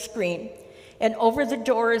see on the screen, and over the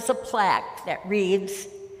door is a plaque that reads,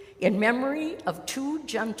 "In memory of 2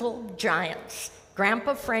 gentle giants,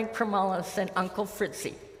 Grandpa Frank Kremullis and Uncle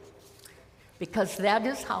Fritzy," because that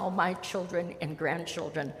is how my children and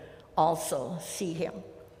grandchildren also see him.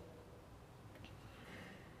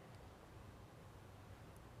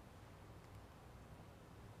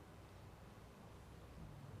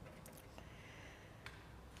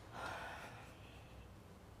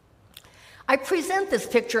 I present this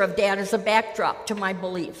picture of Dad as a backdrop to my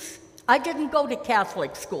beliefs. I didn't go to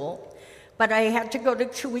Catholic school, but I had to go to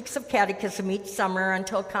 2 weeks of catechism each summer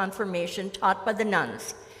until confirmation taught by the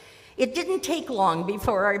nuns. It didn't take long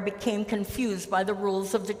before I became confused by the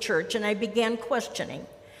rules of the church and I began questioning.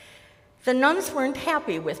 The nuns weren't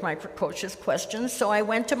happy with my precocious questions, so I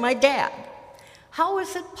went to my dad. How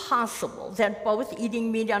is it possible that both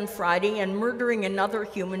eating meat on Friday and murdering another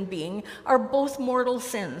human being are both mortal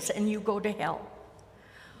sins and you go to hell?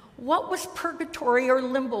 What was purgatory or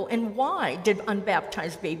limbo, and why did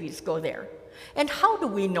unbaptized babies go there? And how do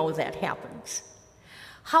we know that happens?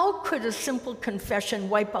 How could a simple confession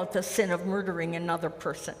wipe out the sin of murdering another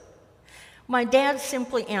person? My dad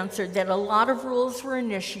simply answered that a lot of rules were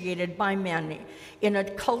initiated by men in a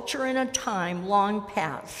culture and a time long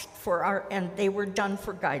past, and they were done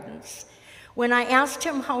for guidance. When I asked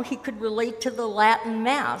him how he could relate to the Latin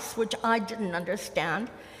Mass, which I didn't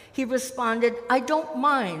understand, he responded, "I don't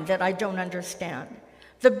mind that I don't understand.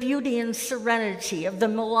 The beauty and serenity of the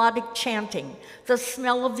melodic chanting, the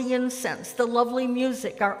smell of the incense, the lovely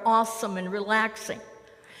music are awesome and relaxing."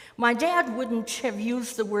 My dad wouldn't have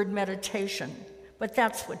used the word meditation, but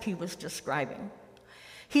that's what he was describing.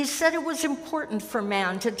 He said it was important for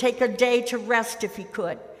man to take a day to rest if he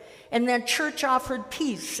could, and that church offered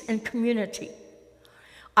peace and community.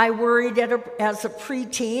 I worried as a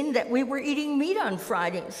preteen that we were eating meat on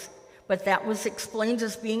Fridays, but that was explained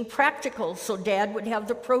as being practical, so Dad would have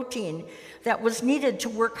the protein that was needed to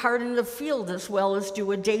work hard in the field as well as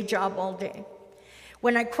do a day job all day.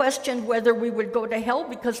 When I questioned whether we would go to hell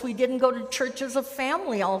because we didn't go to church as a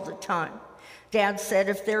family all the time, Dad said,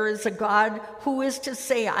 "If there is a God, who is to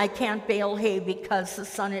say I can't bale hay because the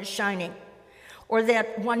sun is shining?" Or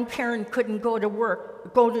that one parent couldn't go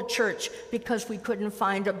to church because we couldn't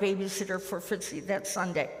find a babysitter for Fritzy that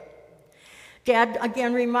Sunday. Dad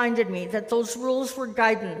again reminded me that those rules were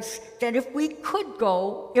guidance, that if we could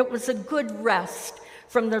go, it was a good rest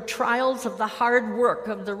from the trials of the hard work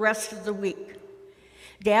of the rest of the week.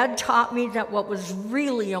 Dad taught me that what was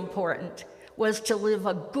really important was to live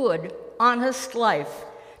a good, honest life,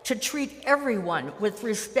 to treat everyone with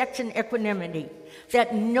respect and equanimity,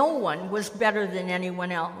 that no one was better than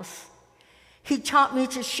anyone else. He taught me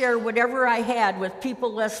to share whatever I had with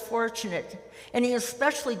people less fortunate, and he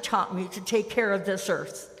especially taught me to take care of this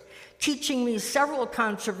earth, teaching me several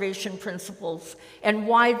conservation principles and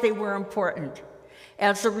why they were important.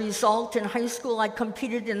 As a result, in high school, I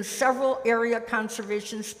competed in several area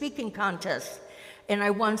conservation speaking contests, and I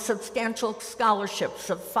won substantial scholarships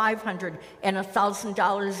of $500 and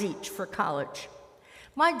 $1,000 each for college.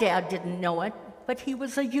 My dad didn't know it, but he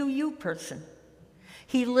was a UU person.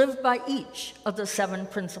 He lived by each of the 7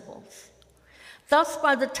 principles. Thus,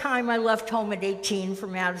 by the time I left home at 18 for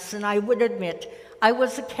Madison, I would admit I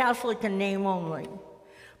was a Catholic in name only.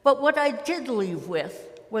 But what I did leave with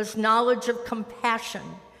was knowledge of compassion,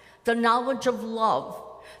 the knowledge of love,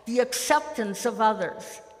 the acceptance of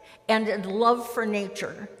others, and a love for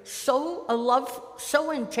nature. A love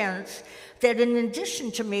so intense that in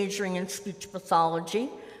addition to majoring in speech pathology,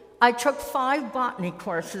 I took 5 botany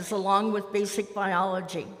courses along with basic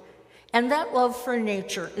biology. And that love for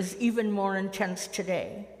nature is even more intense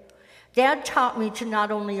today. Dad taught me to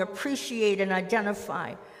not only appreciate and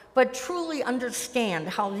identify, but truly understand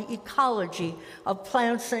how the ecology of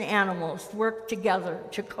plants and animals work together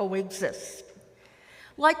to coexist.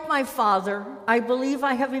 Like my father, I believe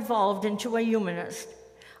I have evolved into a humanist.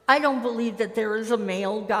 I don't believe that there is a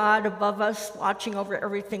male God above us watching over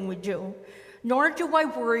everything we do, nor do I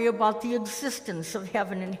worry about the existence of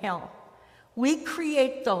heaven and hell. We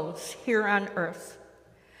create those here on earth.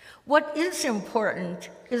 What is important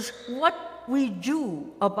is what we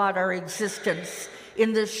do about our existence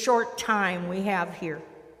in this short time we have here.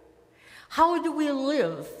 How do we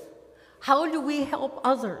live? How do we help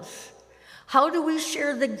others? How do we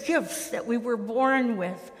share the gifts that we were born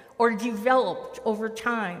with or developed over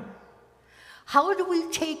time? How do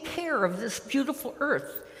we take care of this beautiful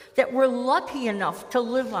earth that we're lucky enough to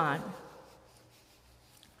live on?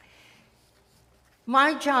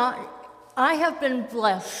 My job, I have been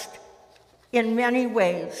blessed in many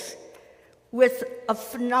ways with a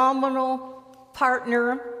phenomenal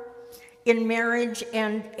partner in marriage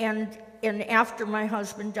and after my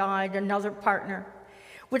husband died, another partner.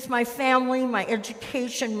 With my family, my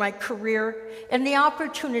education, my career, and the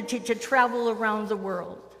opportunity to travel around the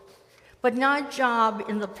world. But my job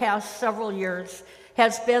in the past several years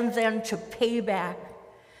has been then to pay back,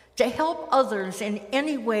 to help others in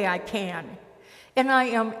any way I can. And I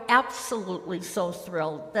am absolutely so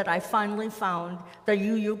thrilled that I finally found the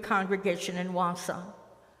UU congregation in Wausau.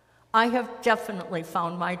 I have definitely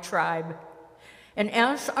found my tribe. And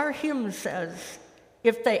as our hymn says,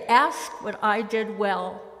 if they ask what I did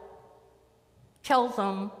well, tell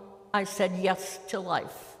them I said yes to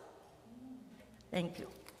life. Thank you.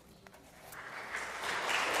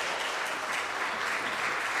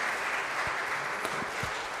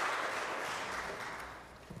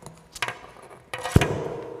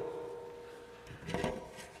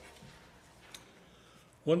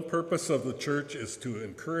 One purpose of the church is to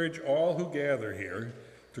encourage all who gather here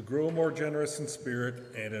to grow more generous in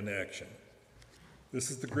spirit and in action. This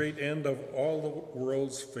is the great end of all the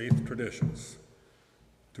world's faith traditions,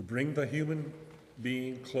 to bring the human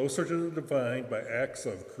being closer to the divine by acts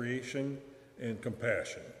of creation and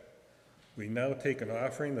compassion. We now take an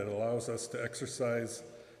offering that allows us to exercise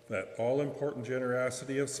that all-important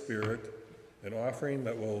generosity of spirit, an offering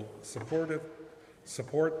that will support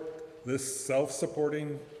this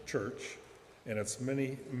self-supporting church and its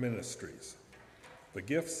many ministries. The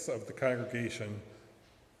gifts of the congregation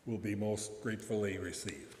will be most gratefully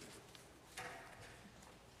received.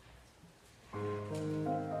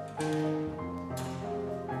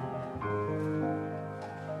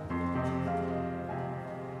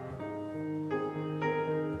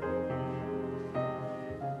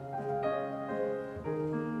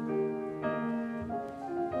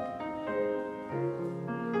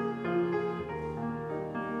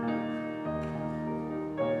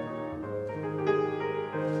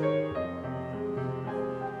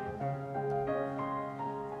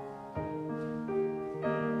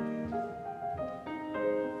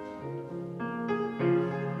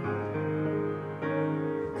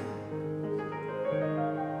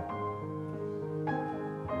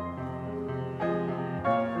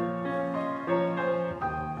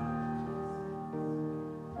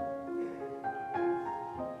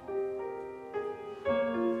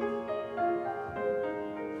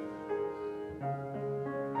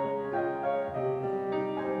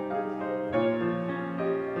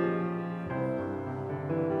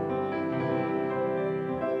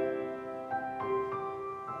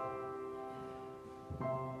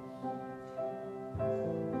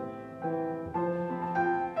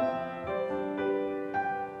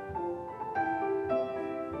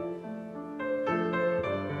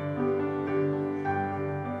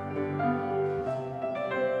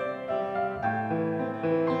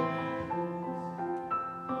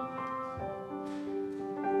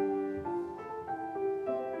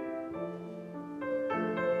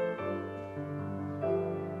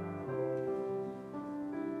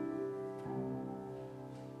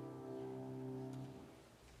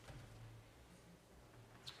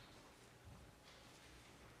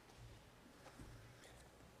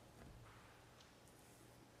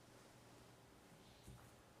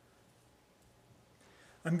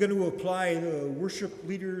 I'm going to apply the worship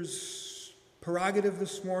leader's prerogative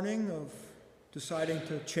this morning of deciding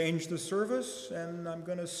to change the service, and I'm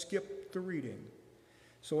going to skip the reading.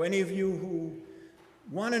 So any of you who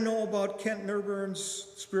want to know about Kent Nurburn's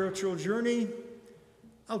spiritual journey,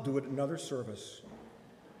 I'll do it in another service.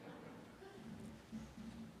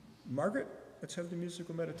 Margaret, let's have the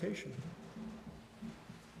musical meditation.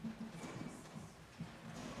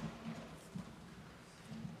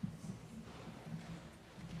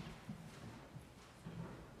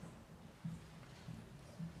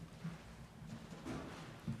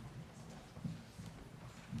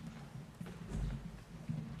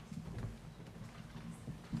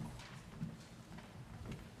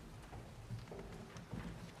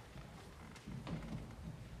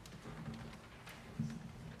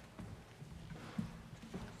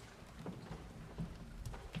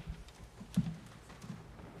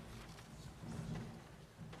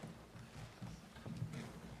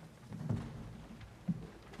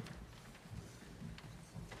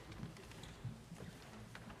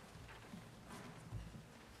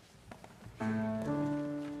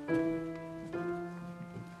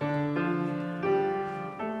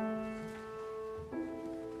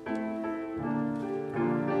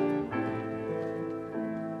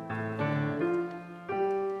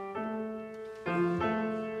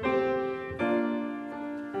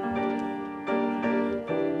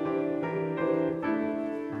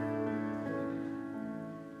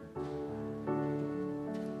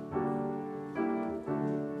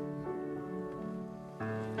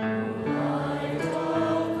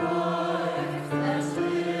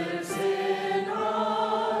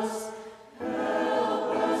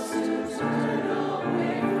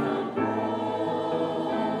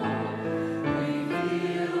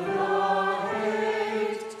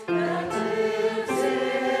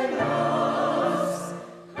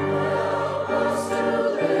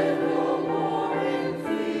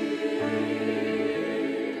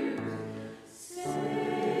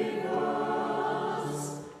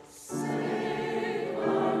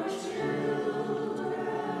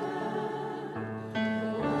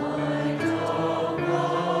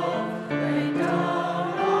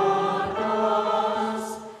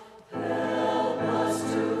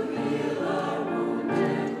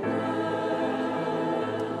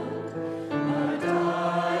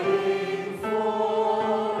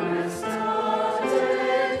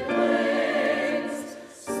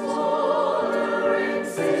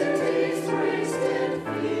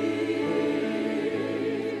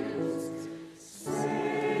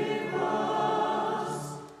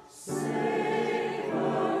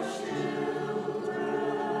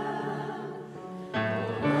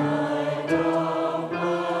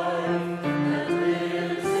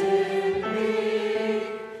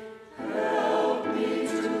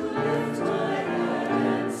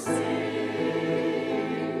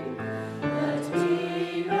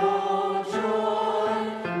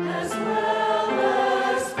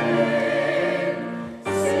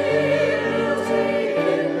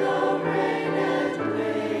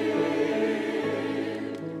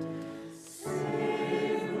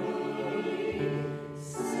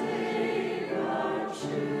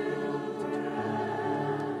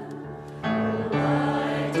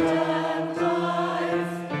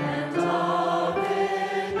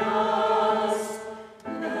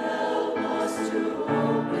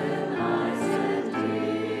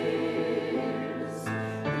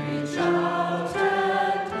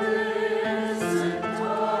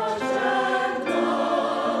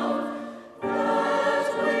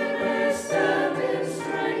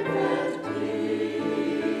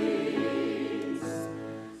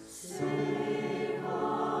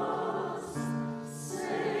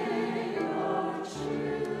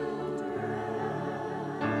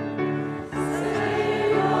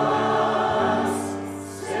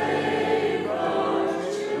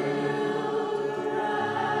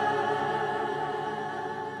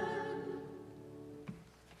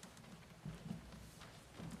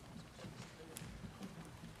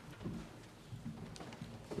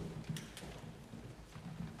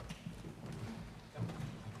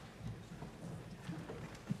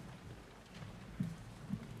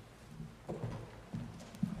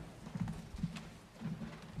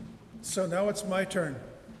 So now it's my turn.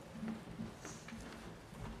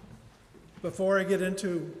 Before I get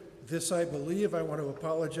into this, I believe, I want to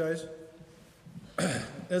apologize.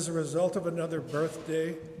 As a result of another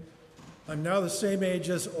birthday, I'm now the same age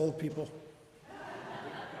as old people.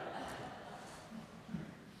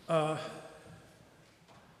 I've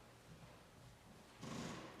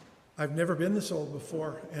never been this old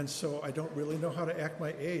before, and so I don't really know how to act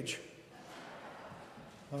my age.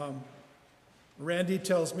 Randy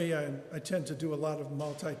tells me I tend to do a lot of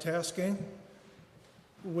multitasking,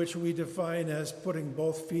 which we define as putting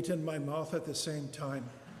both feet in my mouth at the same time.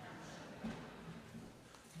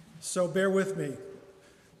 So bear with me.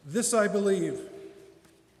 This I believe.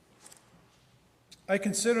 I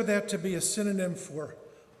consider that to be a synonym for,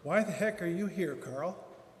 why the heck are you here, Carl?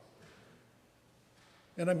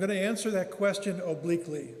 And I'm going to answer that question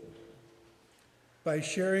obliquely by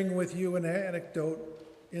sharing with you an anecdote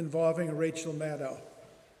involving Rachel Maddow.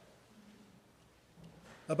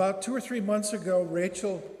 About 2 or 3 months ago,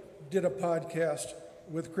 Rachel did a podcast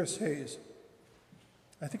with Chris Hayes.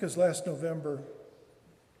 I think it was last November.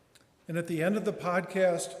 And at the end of the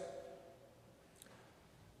podcast,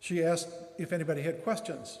 she asked if anybody had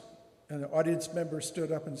questions. And the audience member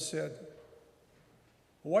stood up and said,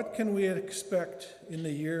 "What can we expect in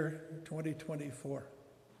the year 2024?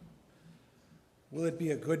 Will it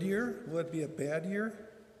be a good year? Will it be a bad year?"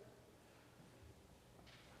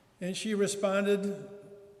 And she responded,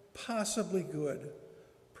 "Possibly good.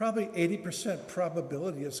 Probably 80%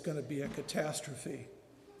 probability it's going to be a catastrophe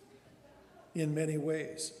in many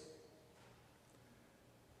ways."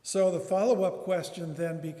 So the follow-up question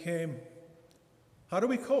then became, how do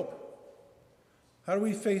we cope? How do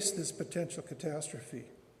we face this potential catastrophe?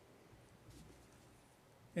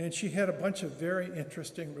 And she had a bunch of very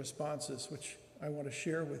interesting responses, which I want to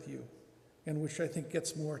share with you, and which I think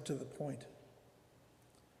gets more to the point.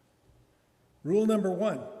 Rule number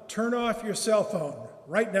 1, turn off your cell phone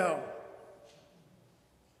right now.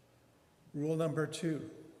 Rule number 2,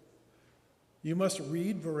 you must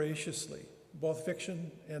read voraciously, both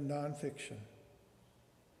fiction and nonfiction.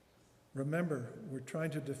 Remember, we're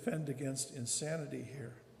trying to defend against insanity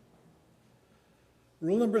here.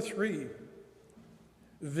 Rule number 3,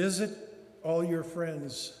 visit all your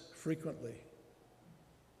friends frequently,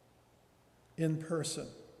 in person.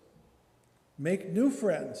 Make new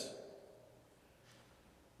friends.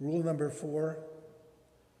 Rule number 4,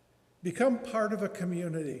 become part of a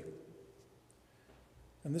community.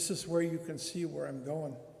 And this is where you can see where I'm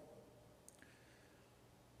going.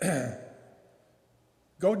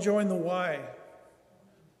 Go join the Y.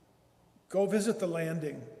 Go visit the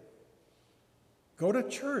landing. Go to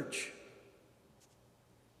church.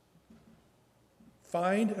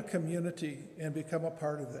 Find a community and become a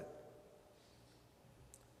part of it.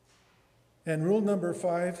 And rule number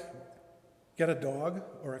 5, get a dog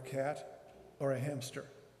or a cat or a hamster.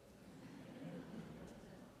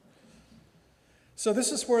 So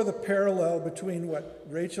this is where the parallel between what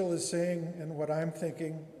Rachel is saying and what I'm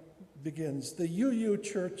thinking begins. The UU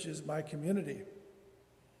Church is my community.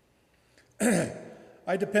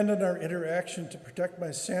 I depend on our interaction to protect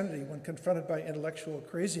my sanity when confronted by intellectual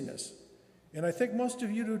craziness. And I think most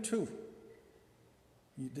of you do too.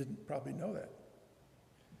 You didn't probably know that.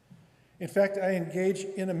 In fact, I engage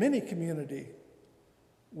in a mini community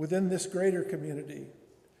within this greater community.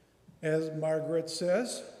 As Margaret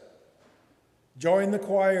says, join the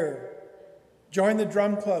choir, join the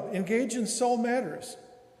drum club, engage in soul matters,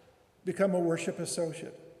 become a worship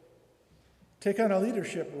associate, take on a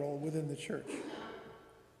leadership role within the church.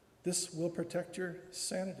 This will protect your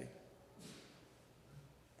sanity.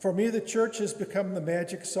 For me, the church has become the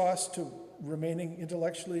magic sauce to remaining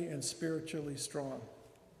intellectually and spiritually strong.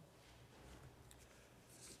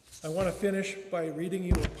 I want to finish by reading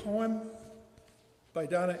you a poem by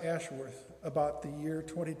Donna Ashworth about the year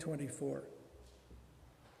 2024.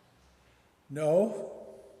 No,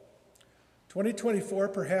 2024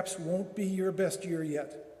 perhaps won't be your best year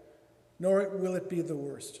yet, nor will it be the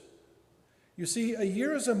worst. You see, a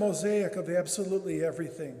year is a mosaic of absolutely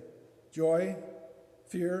everything: joy,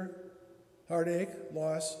 fear, heartache,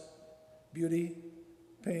 loss, beauty,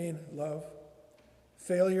 pain, love,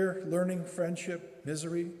 failure, learning, friendship,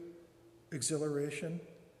 misery, exhilaration.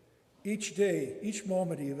 Each day, each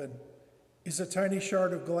moment even, is a tiny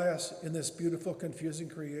shard of glass in this beautiful, confusing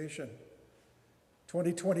creation.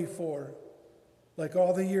 2024, like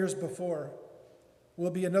all the years before, will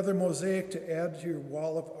be another mosaic to add to your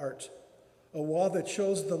wall of art, a wall that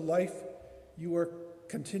shows the life you are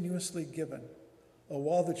continuously given, a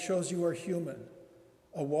wall that shows you are human,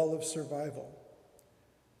 a wall of survival.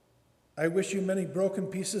 I wish you many broken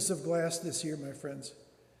pieces of glass this year, my friends,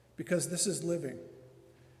 because this is living.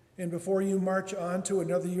 And before you march on to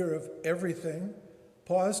another year of everything,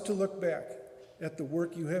 pause to look back at the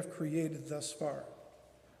work you have created thus far.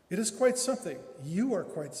 It is quite something. You are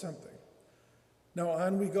quite something. Now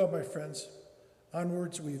on we go, my friends.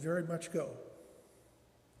 Onwards we very much go.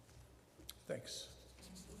 Thanks.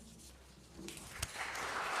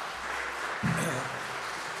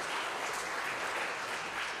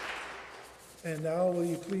 And now will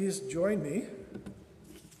you please join me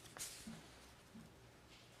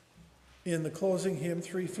In the closing hymn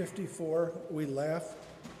 354, we laugh,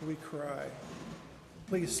 we cry.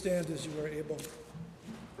 Please stand as you are able.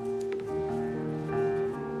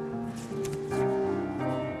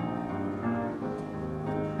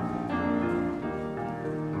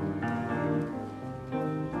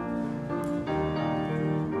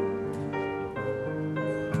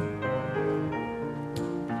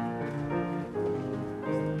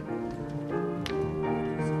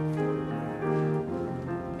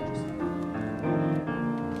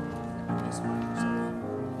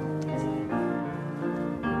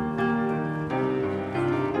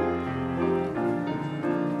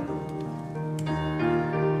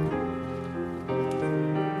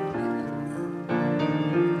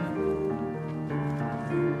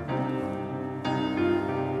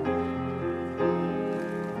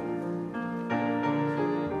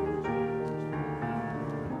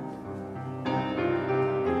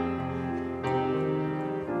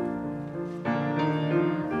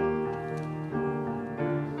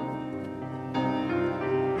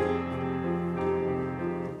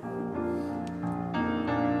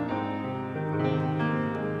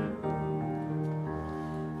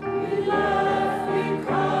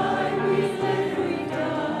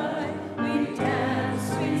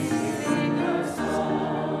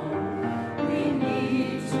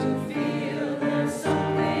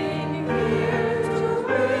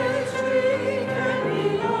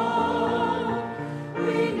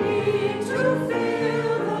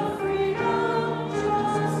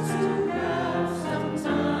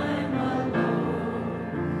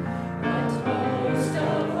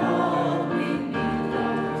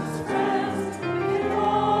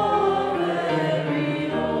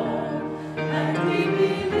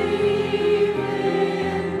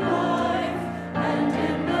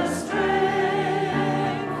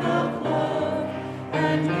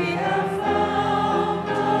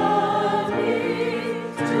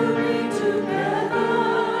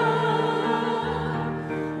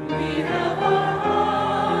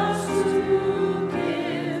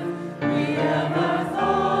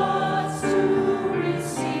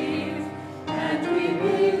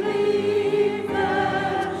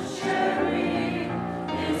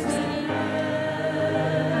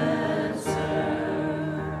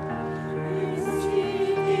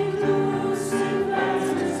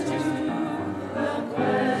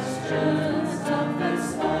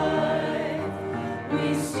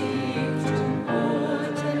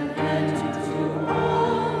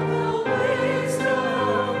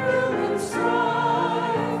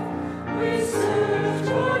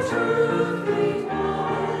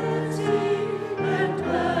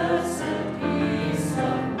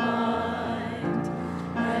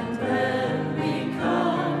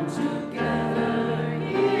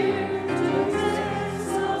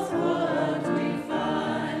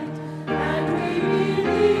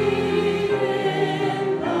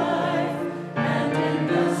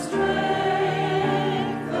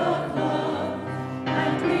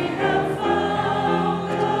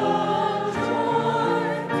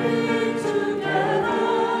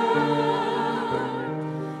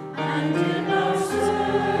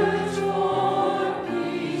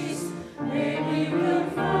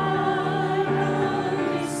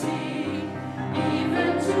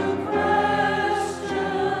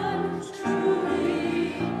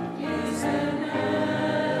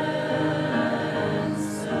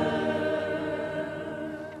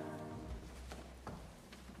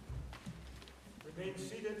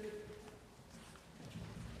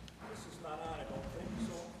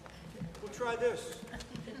 Try this.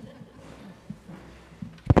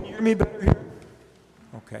 Can you hear me better here?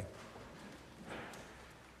 Okay.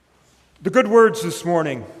 The good words this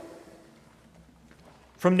morning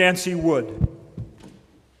from Nancy Wood.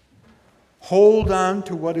 Hold on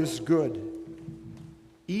to what is good,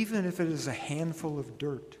 even if it is a handful of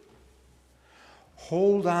dirt.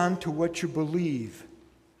 Hold on to what you believe,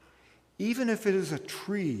 even if it is a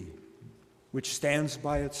tree which stands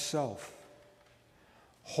by itself.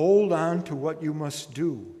 Hold on to what you must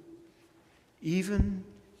do, even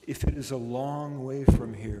if it is a long way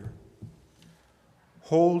from here.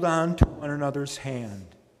 Hold on to one another's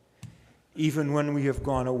hand, even when we have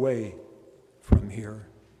gone away from here.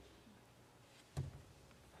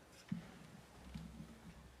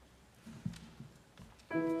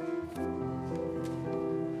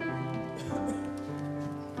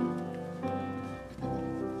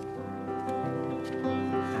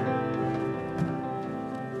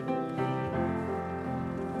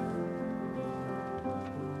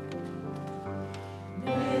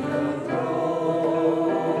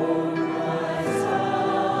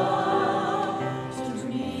 To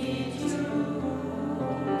meet you.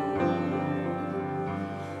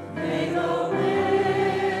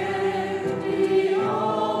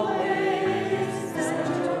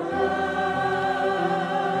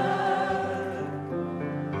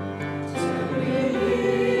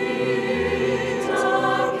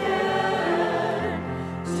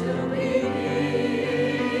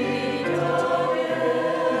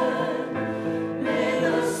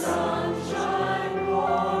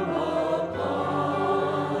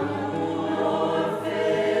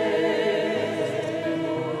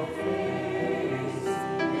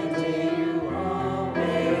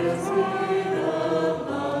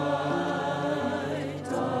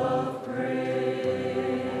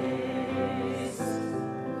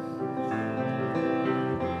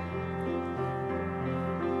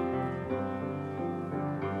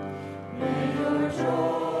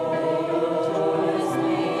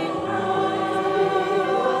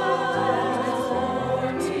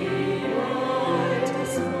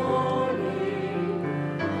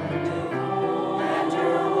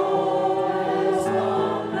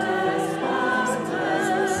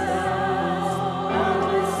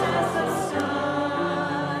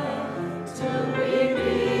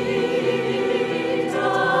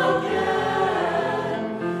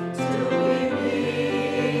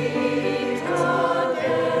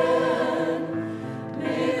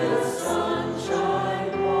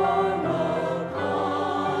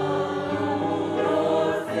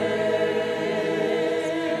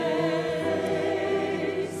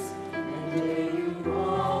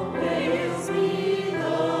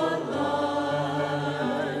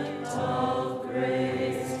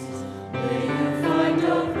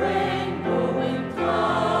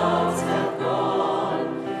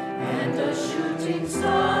 Shooting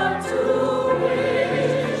star to